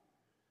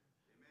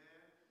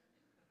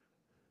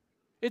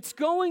 It's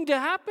going to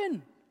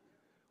happen.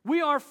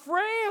 We are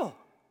frail.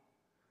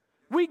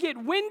 We get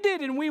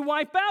winded and we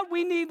wipe out.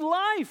 We need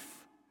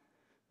life.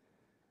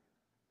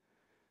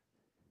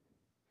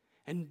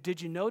 And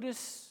did you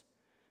notice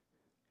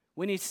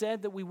when He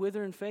said that we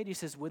wither and fade? He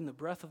says, when the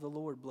breath of the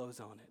Lord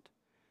blows on it,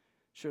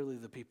 surely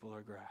the people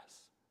are grass.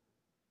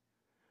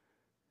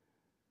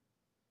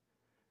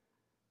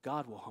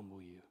 God will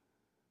humble you.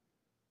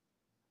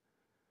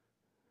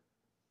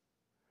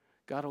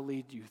 God will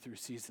lead you through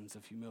seasons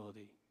of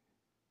humility.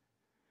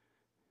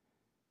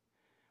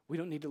 We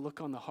don't need to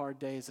look on the hard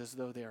days as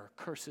though they are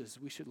curses.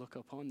 We should look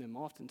upon them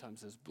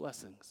oftentimes as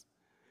blessings.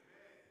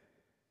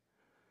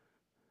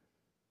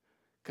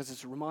 Because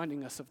it's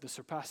reminding us of the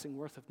surpassing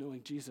worth of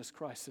knowing Jesus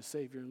Christ as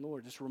Savior and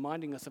Lord. It's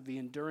reminding us of the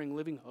enduring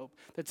living hope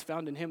that's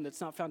found in Him,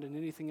 that's not found in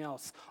anything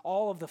else.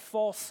 All of the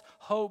false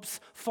hopes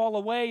fall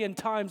away in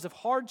times of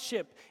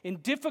hardship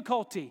and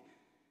difficulty.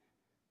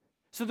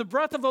 So the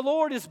breath of the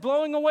Lord is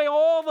blowing away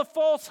all the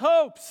false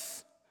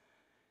hopes.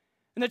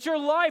 And that your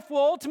life will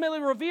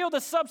ultimately reveal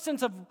the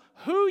substance of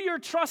who you're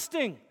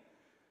trusting.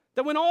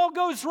 That when all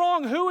goes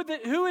wrong, who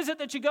is it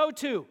that you go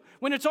to?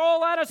 When it's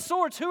all out of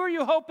sorts, who are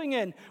you hoping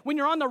in? When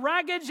you're on the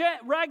ragged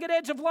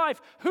edge of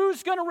life,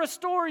 who's going to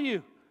restore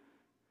you?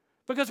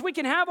 Because we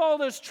can have all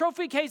those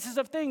trophy cases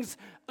of things,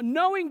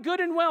 knowing good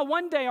and well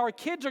one day our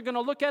kids are going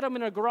to look at them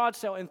in a garage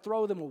sale and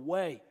throw them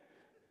away.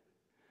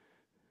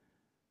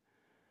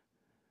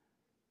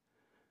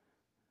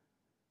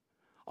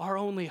 Our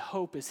only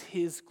hope is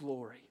His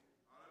glory.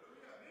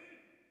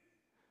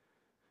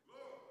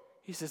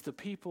 He says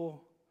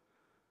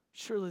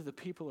surely the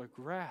people are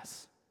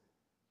grass.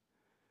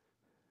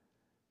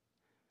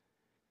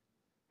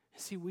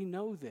 See, we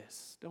know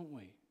this, don't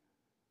we? Yes,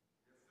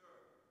 sir.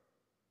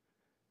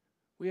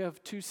 We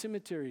have 2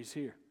 cemeteries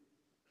here.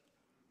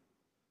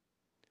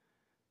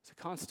 It's a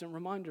constant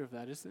reminder of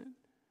that, isn't it? Yes,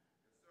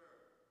 sir.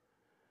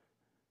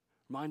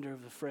 Reminder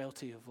of the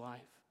frailty of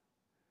life.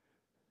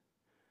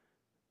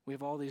 We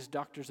have all these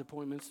doctor's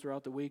appointments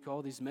throughout the week,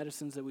 all these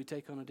medicines that we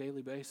take on a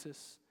daily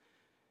basis.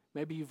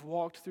 Maybe you've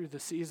walked through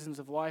the seasons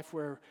of life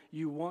where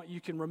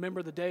you can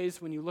remember the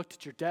days when you looked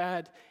at your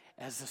dad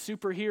as a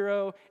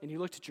superhero and you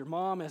looked at your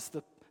mom as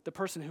the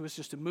person who was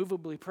just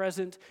immovably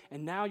present,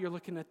 and now you're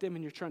looking at them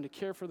and you're trying to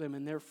care for them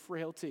in their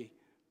frailty.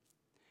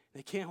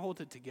 They can't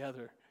hold it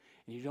together,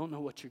 and you don't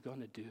know what you're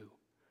going to do.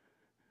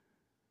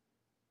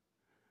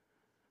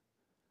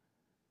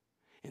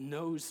 In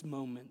those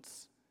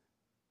moments,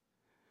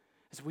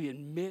 as we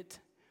admit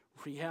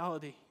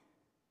reality,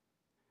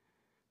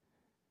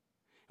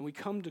 and we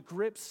come to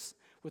grips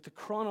with the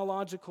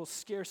chronological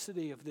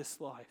scarcity of this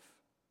life,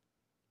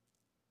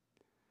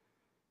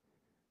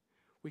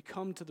 we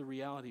come to the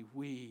reality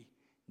we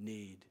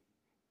need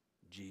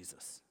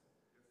Jesus.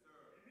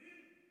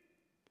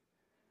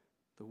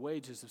 The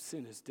wages of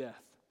sin is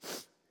death.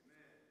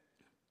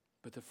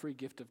 But the free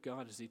gift of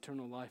God is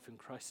eternal life in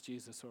Christ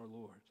Jesus our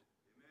Lord.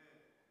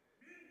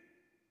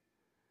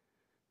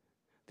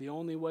 The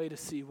only way to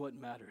see what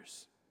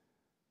matters,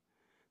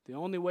 the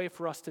only way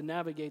for us to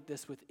navigate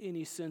this with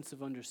any sense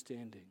of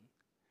understanding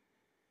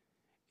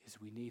is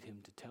we need him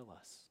to tell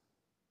us.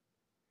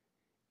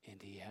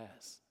 And he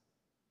has.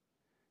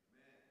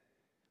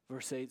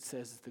 Verse 8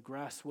 says, the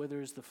grass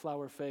withers, the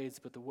flower fades,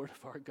 but the word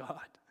of our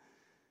God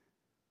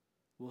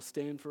will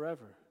stand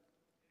forever.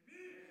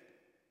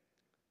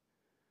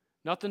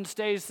 Nothing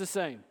stays the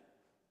same.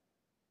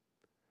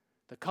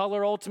 The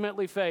color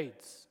ultimately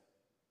fades.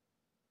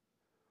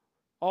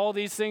 All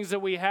these things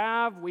that we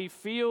have, we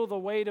feel the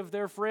weight of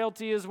their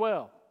frailty as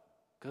well,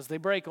 because they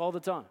break all the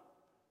time.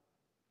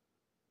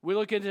 We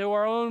look into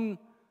our own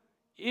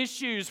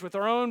issues with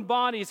our own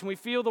bodies and we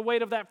feel the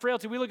weight of that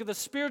frailty. We look at the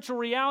spiritual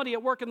reality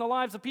at work in the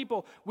lives of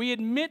people. We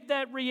admit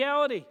that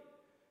reality.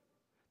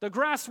 The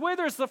grass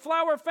withers, the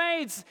flower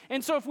fades.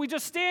 And so if we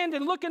just stand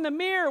and look in the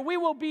mirror, we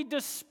will be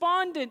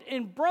despondent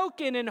and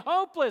broken and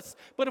hopeless.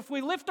 But if we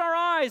lift our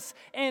eyes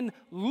and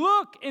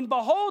look and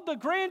behold the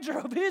grandeur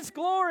of his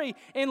glory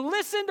and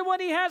listen to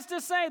what he has to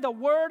say, the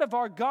word of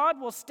our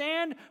God will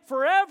stand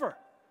forever.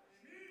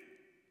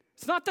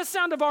 It's not the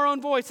sound of our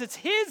own voice, it's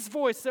his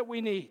voice that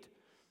we need.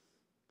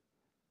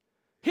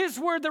 His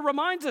word that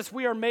reminds us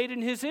we are made in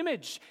his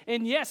image.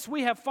 And yes,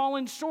 we have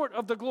fallen short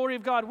of the glory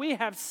of God. We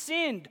have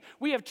sinned.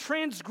 We have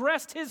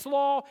transgressed his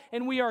law,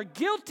 and we are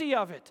guilty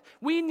of it.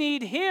 We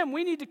need him.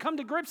 We need to come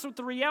to grips with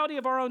the reality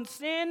of our own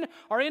sin,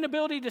 our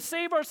inability to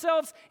save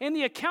ourselves, and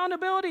the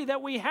accountability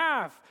that we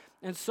have.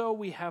 And so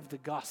we have the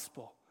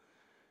gospel.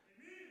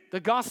 The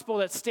gospel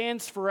that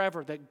stands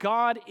forever, that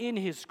God in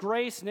his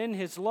grace and in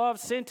his love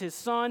sent his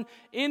son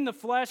in the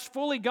flesh,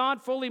 fully God,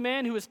 fully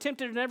man, who was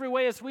tempted in every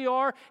way as we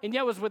are, and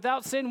yet was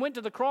without sin, went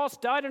to the cross,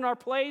 died in our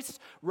place,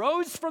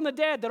 rose from the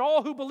dead, that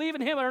all who believe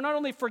in him are not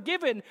only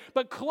forgiven,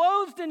 but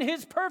clothed in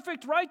his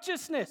perfect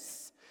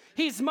righteousness.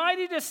 He's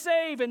mighty to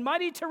save and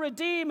mighty to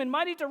redeem and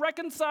mighty to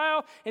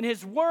reconcile, and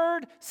his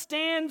word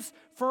stands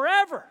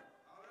forever.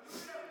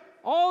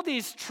 All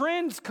these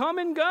trends come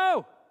and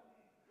go.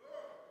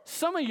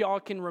 Some of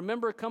y'all can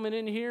remember coming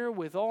in here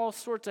with all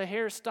sorts of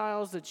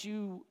hairstyles that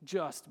you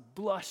just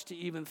blush to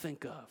even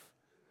think of.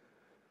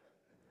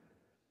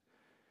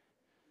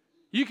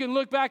 You can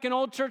look back in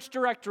old church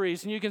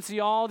directories and you can see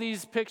all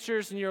these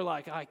pictures and you're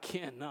like, I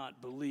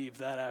cannot believe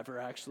that ever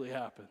actually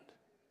happened.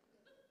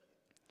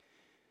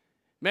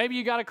 Maybe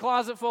you got a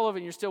closet full of it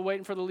and you're still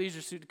waiting for the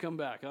leisure suit to come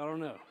back. I don't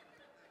know.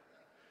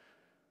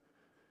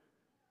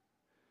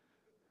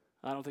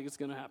 I don't think it's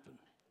going to happen.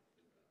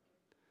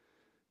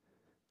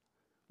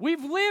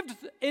 We've lived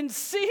and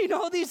seen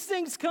all these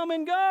things come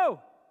and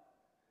go.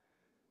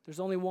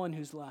 There's only one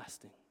who's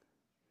lasting.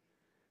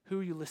 Who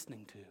are you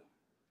listening to?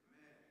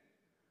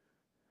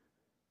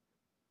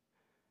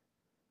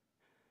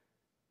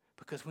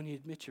 Because when you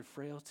admit your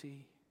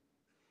frailty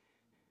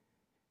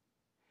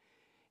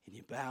and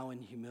you bow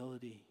in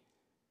humility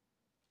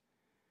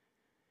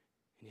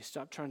and you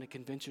stop trying to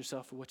convince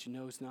yourself of what you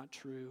know is not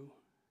true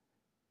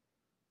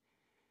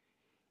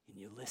and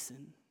you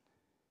listen,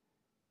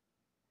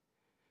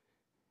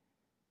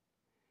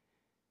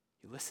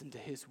 you listen to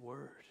his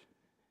word.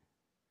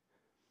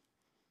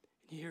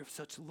 And you hear of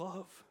such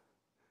love,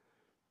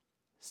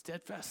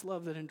 steadfast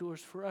love that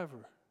endures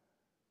forever.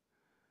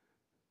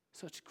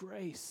 Such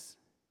grace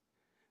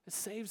that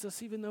saves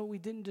us even though we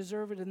didn't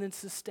deserve it and then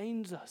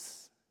sustains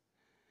us.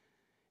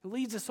 It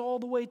leads us all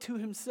the way to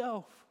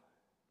himself.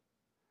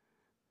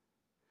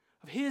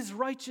 Of his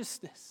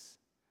righteousness,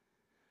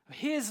 of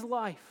his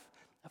life,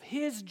 of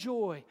his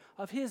joy,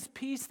 of his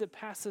peace that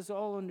passes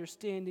all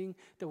understanding,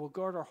 that will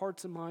guard our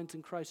hearts and minds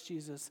in Christ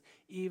Jesus,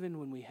 even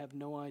when we have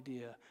no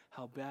idea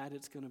how bad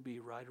it's going to be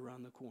right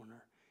around the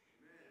corner.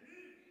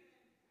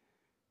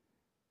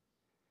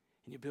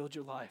 And you build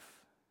your life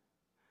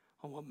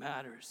on what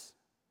matters,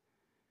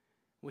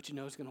 what you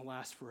know is going to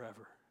last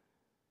forever.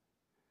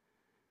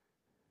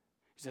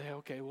 You say,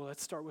 okay, well,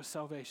 let's start with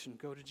salvation.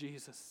 Go to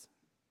Jesus.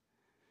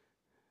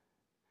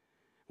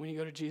 When you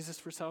go to Jesus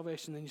for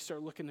salvation, then you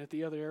start looking at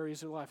the other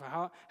areas of life.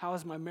 How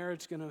is my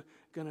marriage going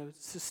to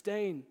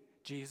sustain?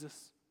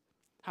 Jesus.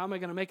 How am I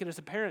going to make it as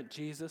a parent?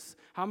 Jesus.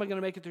 How am I going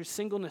to make it through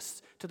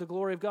singleness to the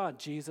glory of God?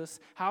 Jesus.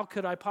 How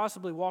could I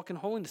possibly walk in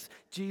holiness?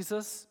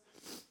 Jesus.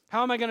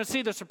 How am I going to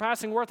see the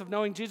surpassing worth of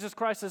knowing Jesus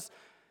Christ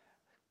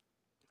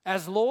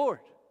as Lord?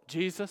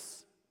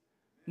 Jesus.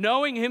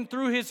 Knowing him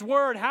through his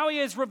word, how he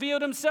has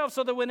revealed himself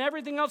so that when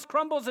everything else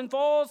crumbles and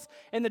falls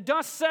and the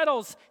dust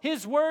settles,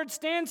 his word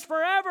stands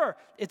forever.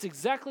 It's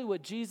exactly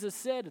what Jesus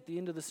said at the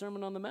end of the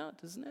Sermon on the Mount,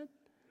 isn't it?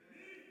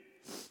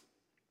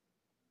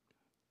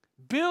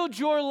 Build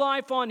your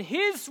life on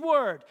his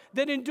word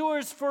that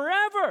endures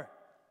forever.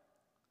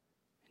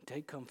 And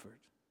take comfort.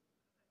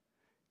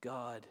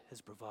 God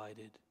has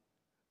provided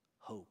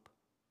hope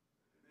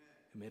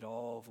amid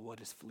all of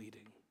what is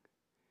fleeting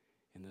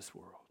in this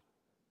world.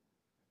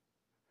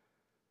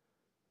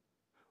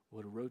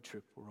 What a road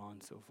trip we're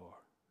on so far.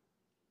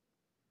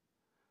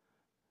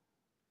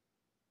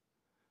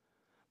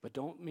 But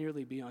don't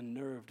merely be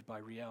unnerved by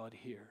reality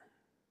here.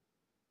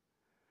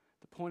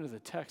 The point of the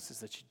text is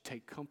that you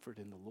take comfort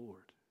in the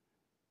Lord.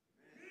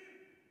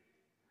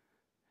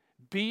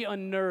 Be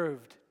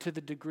unnerved to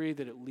the degree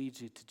that it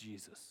leads you to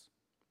Jesus.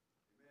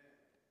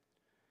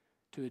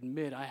 To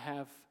admit, I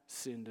have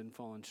sinned and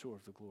fallen short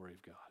of the glory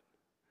of God.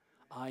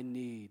 I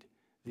need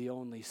the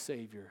only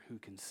Savior who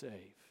can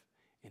save,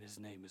 and his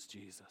name is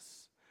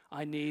Jesus.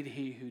 I need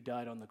he who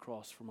died on the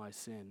cross for my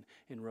sin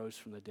and rose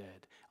from the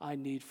dead. I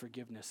need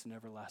forgiveness and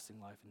everlasting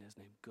life in his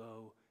name.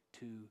 Go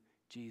to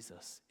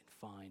Jesus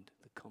and find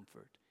the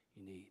comfort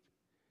you need.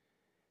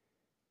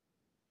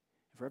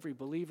 For every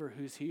believer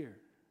who's here,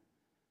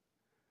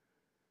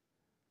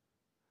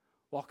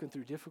 walking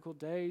through difficult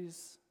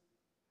days,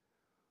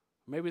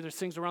 maybe there's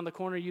things around the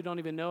corner you don't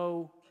even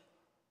know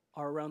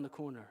are around the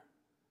corner.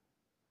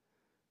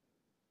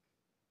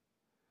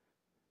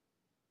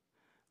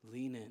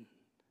 Lean in.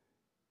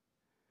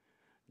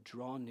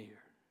 Draw near.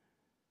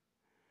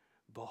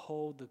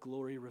 Behold the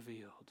glory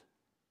revealed.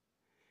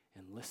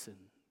 And listen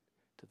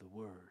to the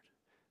word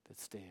that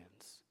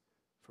stands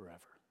forever.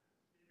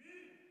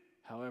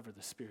 However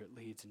the Spirit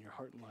leads in your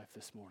heart and life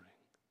this morning,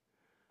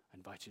 I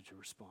invite you to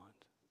respond.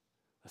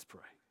 Let's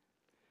pray.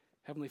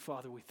 Heavenly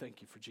Father, we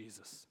thank you for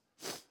Jesus.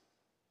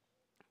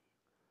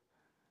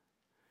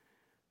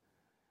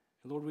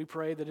 And Lord, we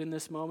pray that in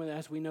this moment,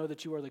 as we know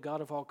that you are the God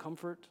of all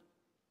comfort,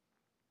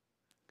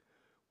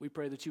 we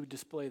pray that you would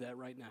display that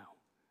right now.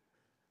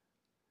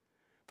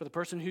 For the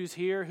person who's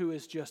here who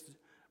is just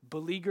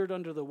beleaguered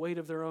under the weight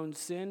of their own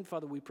sin,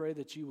 Father, we pray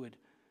that you would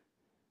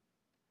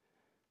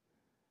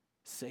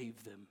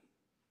save them.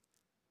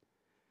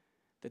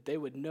 That they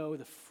would know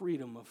the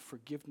freedom of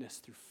forgiveness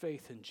through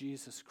faith in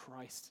Jesus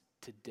Christ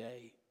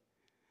today.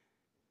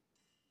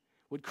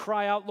 Would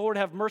cry out, Lord,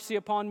 have mercy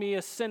upon me,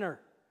 a sinner.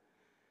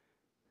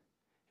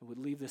 And would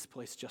leave this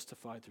place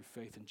justified through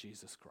faith in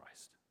Jesus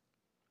Christ.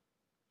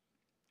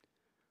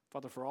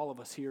 Father, for all of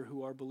us here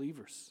who are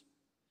believers,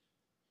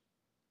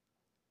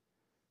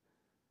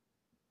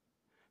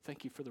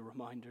 thank you for the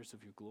reminders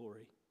of your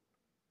glory.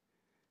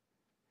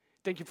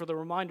 Thank you for the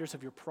reminders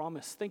of your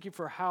promise. Thank you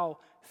for how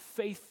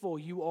faithful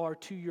you are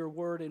to your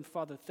word. And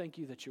Father, thank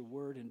you that your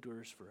word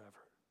endures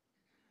forever.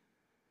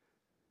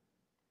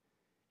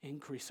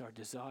 Increase our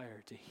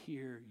desire to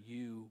hear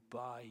you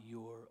by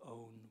your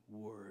own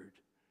word.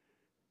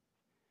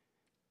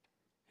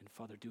 And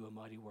Father, do a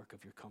mighty work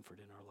of your comfort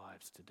in our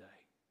lives today.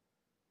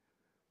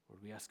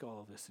 Lord, we ask all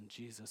of this in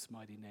Jesus'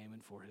 mighty name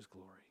and for his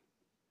glory.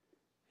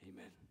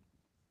 Amen.